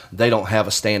 but they don't have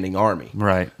a standing army.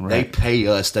 Right. They pay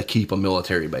us to keep a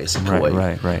military base in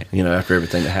Kuwait. Right. After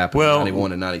everything that happened in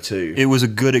 91 and 92. It was a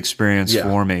good experience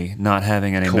for me, not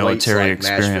having any Kuwait's military like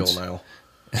experience. Nashville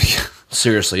now.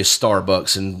 Seriously, it's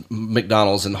Starbucks and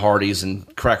McDonald's and Hardee's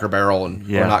and Cracker Barrel or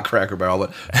not Cracker Barrel,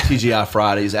 but TGI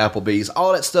Fridays, Applebee's,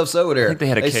 all that stuff's over there. I think they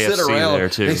had a KFC there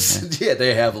too.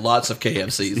 They have lots of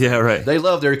KFCs. Yeah, right. They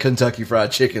love their Kentucky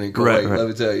Fried Chicken in Kuwait, let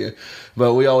me tell you.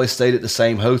 But we always stayed at the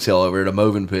same hotel over at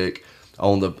Movenpick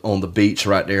on the beach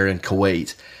right there in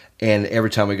Kuwait. And every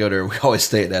time we go there, we always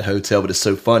stay at that hotel. But it's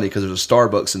so funny because there's a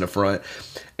Starbucks in the front.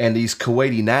 And these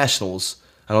Kuwaiti nationals,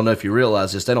 I don't know if you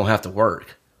realize this, they don't have to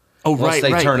work. Oh, Once they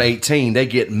turn 18, they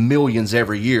get millions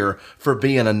every year for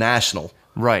being a national.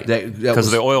 Right. Because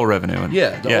of the oil revenue.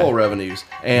 Oil revenues.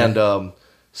 And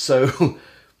so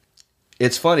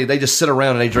it's funny. They just sit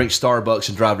around and they drink Starbucks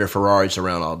and drive their Ferraris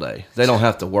around all day. They don't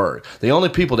have to work. The only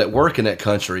people that work in that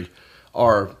country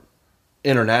are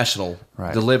international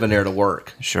to live in there to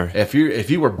work. Sure. If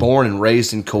you were born and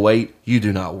raised in Kuwait, you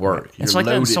do not work. Right. It's like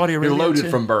that in Saudi Arabia. You're loaded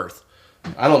too? from birth.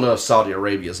 I don't know if Saudi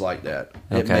Arabia is like that.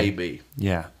 It may be.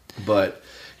 Yeah. But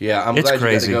I'm glad you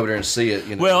got to go over there and see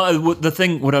it. Well,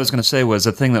 what I was going to say was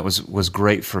the thing that was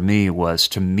great for me was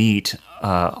to meet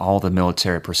all the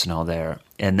military personnel there,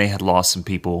 and they had lost some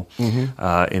people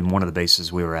in one of the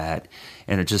bases we were at,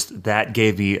 and that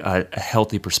gave me a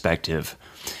healthy perspective.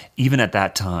 Even at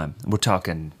that time, we're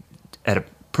talking at a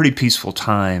pretty peaceful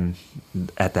time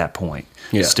at that point.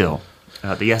 Yeah. Still.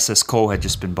 The SS Cole had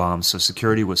just been bombed, so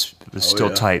security was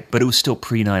still tight, but it was still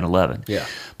pre 9/11. Yeah.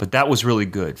 But that was really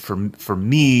good for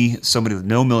me, somebody with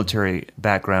no military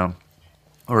background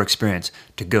or experience,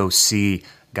 to go see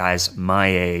guys my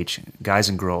age, guys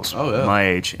and girls my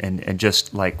age, and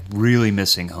just like really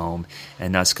missing home,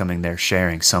 and us coming there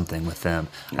sharing something with them.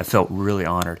 I felt really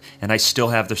honored, and I still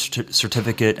have the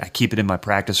certificate. I keep it in my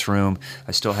practice room.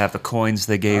 I still have the coins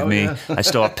they gave me. Yeah. I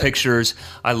still have pictures.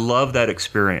 I love that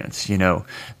experience.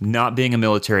 Not being a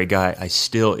military guy,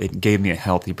 it gave me a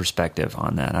healthy perspective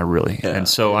on that. And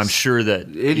so I'm sure that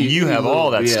you have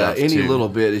all that stuff. Any little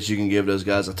bit that you can give those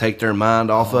guys to take their mind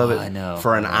off of it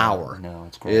for an hour.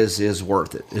 Is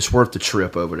worth it. It's worth the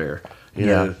trip over there. You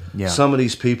know, some of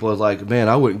these people are like, man,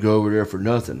 I wouldn't go over there for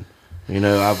nothing.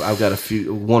 I've got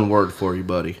one word for you,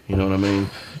 buddy. You know what I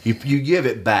mean? You give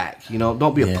it back.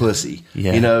 Don't be a pussy.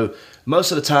 Yeah.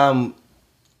 Most of the time,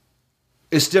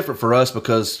 it's different for us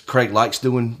because Craig likes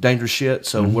doing dangerous shit.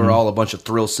 So we're all a bunch of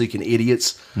thrill-seeking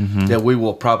idiots that we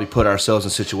will probably put ourselves in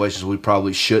situations we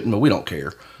probably shouldn't, but we don't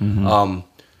care.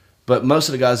 But most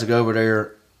of the guys that go over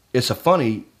there, it's a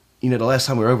funny. The last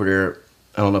time we were over there,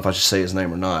 I don't know if I should say his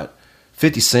name or not,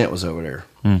 50 Cent was over there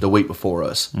the week before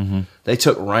us. They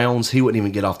took rounds. He wouldn't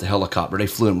even get off the helicopter. They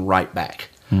flew him right back.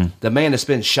 The man that's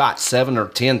been shot 7 or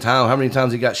 10 times, how many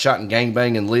times he got shot and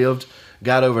gangbang and lived,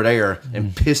 got over there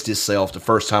and pissed himself the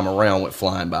first time around, went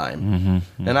flying by him.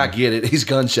 And I get it. He's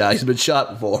gun shy. He's been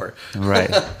shot before. Right.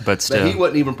 But still. But he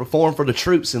wouldn't even perform for the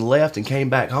troops and left and came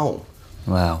back home.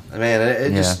 Wow. Man,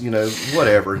 it just,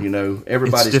 whatever,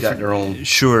 everybody's got their own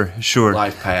sure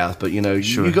life path. But,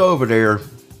 you go over there,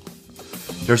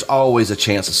 there's always a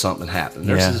chance of something happening.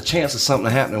 There's a chance of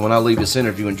something happening when I leave this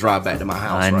interview and drive back to my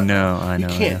house. I know. You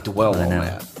can't dwell on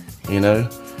that,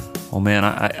 Well, man,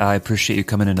 I appreciate you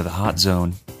coming into the hot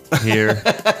zone here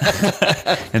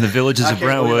in the villages of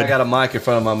Brentwood. I got a mic in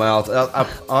front of my mouth.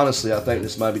 Honestly, I think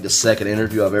this might be the second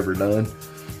interview I've ever done.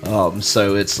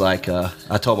 So it's like,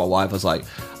 I told my wife, I was like,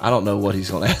 I don't know what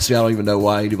he's going to ask me. I don't even know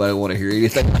why anybody want to hear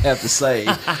anything I have to say,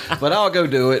 but I'll go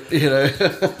do it,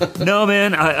 No,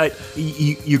 man,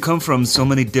 you come from so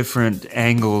many different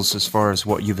angles as far as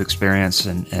what you've experienced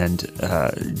and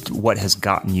what has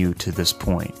gotten you to this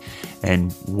point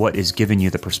and what is giving you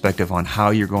the perspective on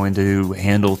how you're going to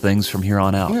handle things from here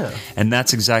on out. Yeah. And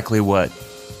that's exactly what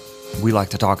we like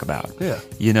to talk about. Yeah.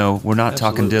 We're not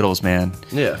talking diddles, man.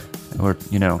 Yeah. We're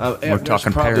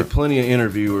talking probably plenty of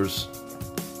interviewers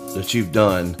that you've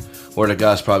done where the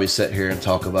guys probably sit here and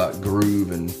talk about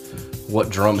groove and what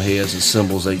drum heads and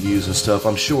cymbals they use and stuff.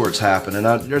 I'm sure it's happening.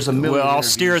 There's a million. Well, I'll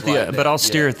steer it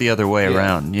the other way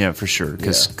around. Yeah, for sure.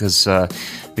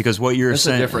 Because what you're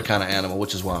saying, it's a different kind of animal,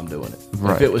 which is why I'm doing it.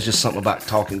 Right. If it was just something about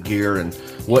talking gear and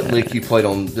what lick you played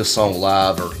on this song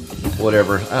live or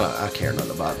whatever, I care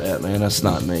nothing about that, man. That's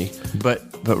not me. But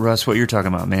Russ, what you're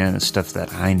talking about, man, is stuff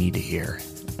that I need to hear.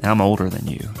 I'm older than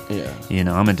you. Yeah.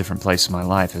 I'm in a different place in my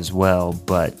life as well,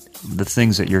 but the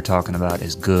things that you're talking about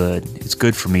is good. It's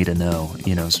good for me to know,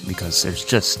 because there's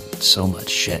just so much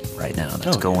shit right now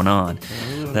that's going on.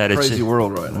 That it's crazy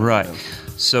world right now. Right. Man.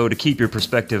 So to keep your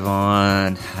perspective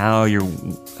on how you're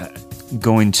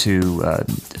going to,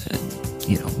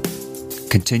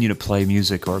 continue to play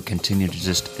music or continue to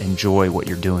just enjoy what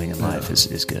you're doing in life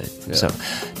is good. Yeah. So,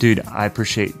 dude, I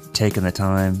appreciate taking the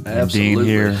time and being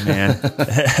here, man.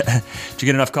 Did you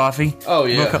get enough coffee? Oh,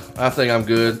 yeah. I think I'm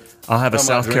good. I'll have a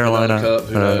South Carolina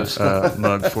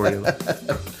mug for you.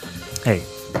 Hey,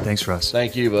 thanks, Russ.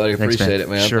 Thank you, buddy. Appreciate it,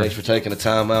 man. Sure. Thanks for taking the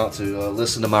time out to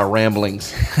listen to my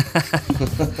ramblings.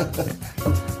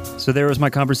 So there was my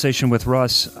conversation with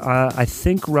Russ. I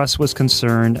think Russ was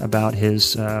concerned about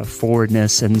his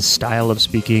forwardness and style of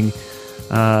speaking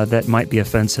that might be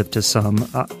offensive to some.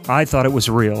 I thought it was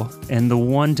real. And the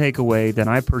one takeaway that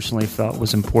I personally felt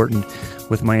was important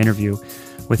with my interview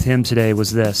with him today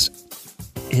was this.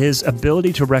 His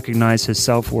ability to recognize his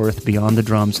self-worth beyond the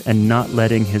drums and not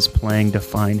letting his playing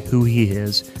define who he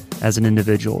is as an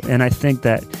individual. And I think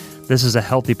that this is a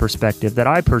healthy perspective that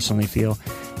I personally feel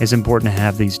is important to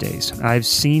have these days. I've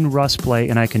seen Russ play,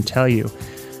 and I can tell you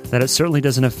that it certainly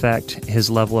doesn't affect his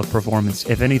level of performance.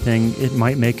 If anything, it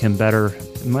might make him better.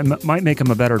 It might make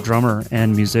him a better drummer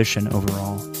and musician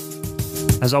overall.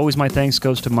 As always, my thanks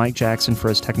goes to Mike Jackson for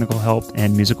his technical help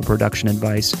and musical production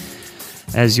advice,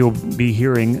 as you'll be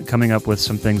hearing coming up with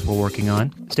some things we're working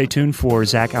on. Stay tuned for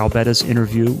Zach Albetta's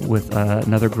interview with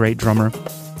another great drummer.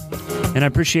 And I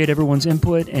appreciate everyone's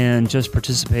input and just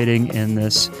participating in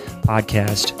this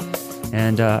podcast.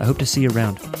 And I hope to see you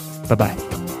around.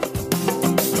 Bye-bye.